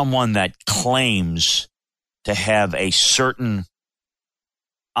 For someone that claims to have a certain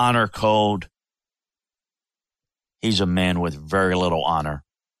honor code, he's a man with very little honor,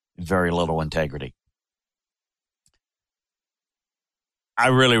 very little integrity. I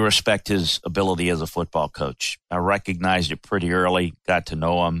really respect his ability as a football coach. I recognized it pretty early, got to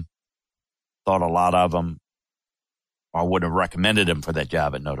know him, thought a lot of him. I would have recommended him for that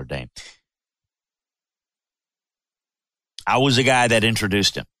job at Notre Dame. I was the guy that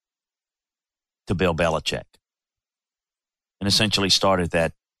introduced him to Bill Belichick and essentially started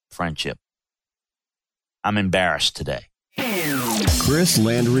that friendship. I'm embarrassed today. Chris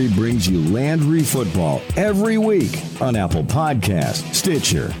Landry brings you Landry Football every week on Apple Podcasts,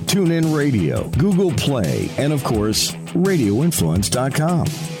 Stitcher, TuneIn Radio, Google Play, and of course,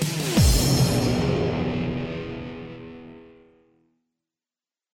 RadioInfluence.com.